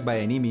perfect by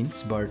any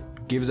means, but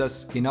gives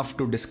us enough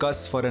to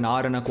discuss for an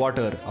hour and a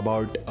quarter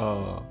about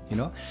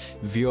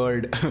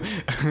weird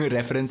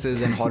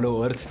references and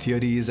hollow earth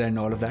theories and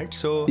all of that.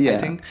 So I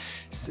think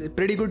it's a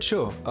pretty good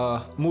show.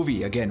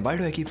 Movie again. Why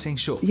do I keep saying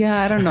show?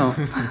 Yeah, I don't know.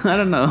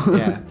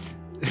 Yeah.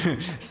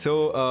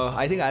 So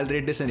I think I'll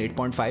rate this an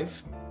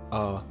 8.5.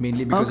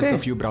 Mainly because of a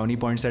few brownie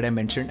points that I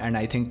mentioned, and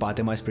I think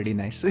Fatima is pretty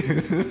nice.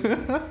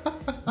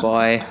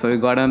 Boy, we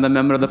got another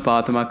member of the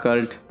Fatima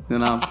cult.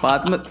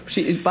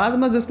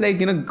 Fathima's just like,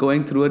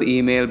 going through her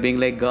email, being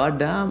like, God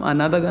damn,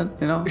 another gun,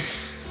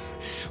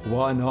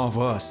 One of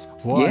us.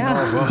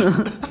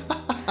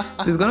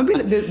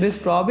 There's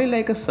probably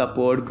like a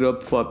support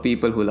group for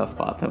people who love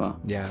Fatima.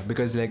 Yeah,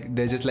 because like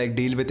they just like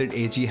deal with it.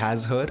 AG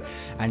has her,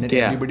 and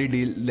then everybody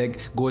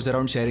goes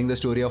around sharing the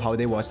story of how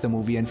they watched the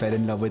movie and fell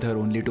in love with her,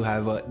 only to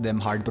have them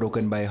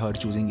heartbroken by her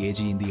choosing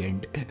AG in the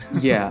end.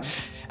 Yeah,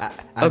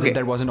 as if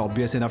that wasn't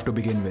obvious enough to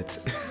begin with.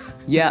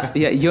 yeah,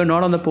 you're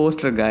not on the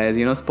poster, guys.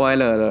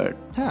 Spoiler alert.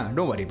 Yeah,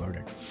 don't worry about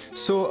it.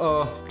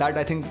 So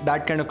I think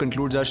that kind of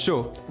concludes our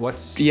show.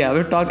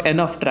 We've talked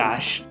enough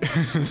trash.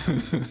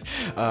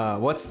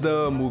 What's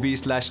the movie /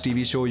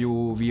 TV show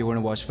we are going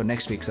to watch for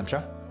next week,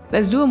 Samsha?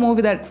 Let's do a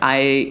movie that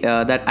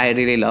I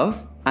really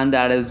love and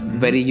that is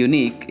very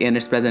unique in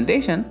its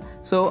presentation.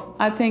 So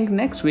I think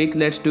next week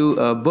let's do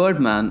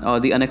Birdman,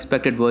 or The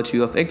Unexpected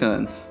Virtue of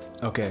Ignorance.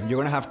 Okay,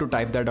 you're gonna have to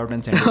type that out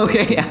and send it.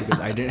 Okay, to me yeah. because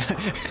I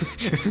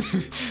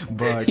didn't.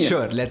 But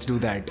sure, let's do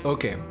that.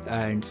 Okay,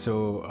 and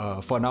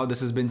so for now, this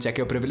has been Check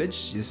Your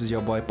Privilege. This is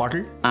your boy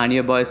Pottle. And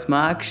your boy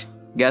Smash.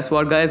 Guess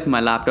what, guys? My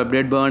laptop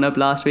did burn up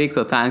last week,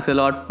 so thanks a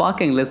lot.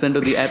 Fucking listen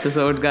to the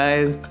episode,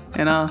 guys.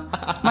 You know,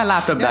 my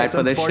laptop died it's for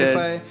on this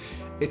Spotify. shit.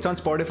 It's on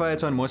Spotify.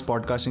 It's on most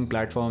podcasting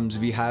platforms.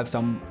 We have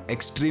some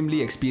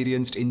extremely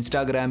experienced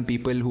Instagram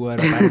people who are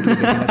apparently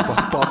getting us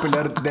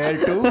popular there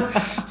too.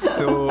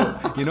 So,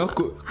 you know,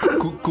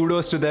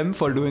 kudos to them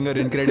for doing an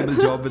incredible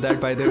job with that,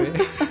 by the way.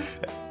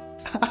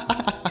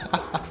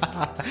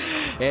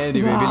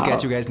 Anyway, we'll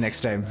catch you guys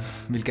next time.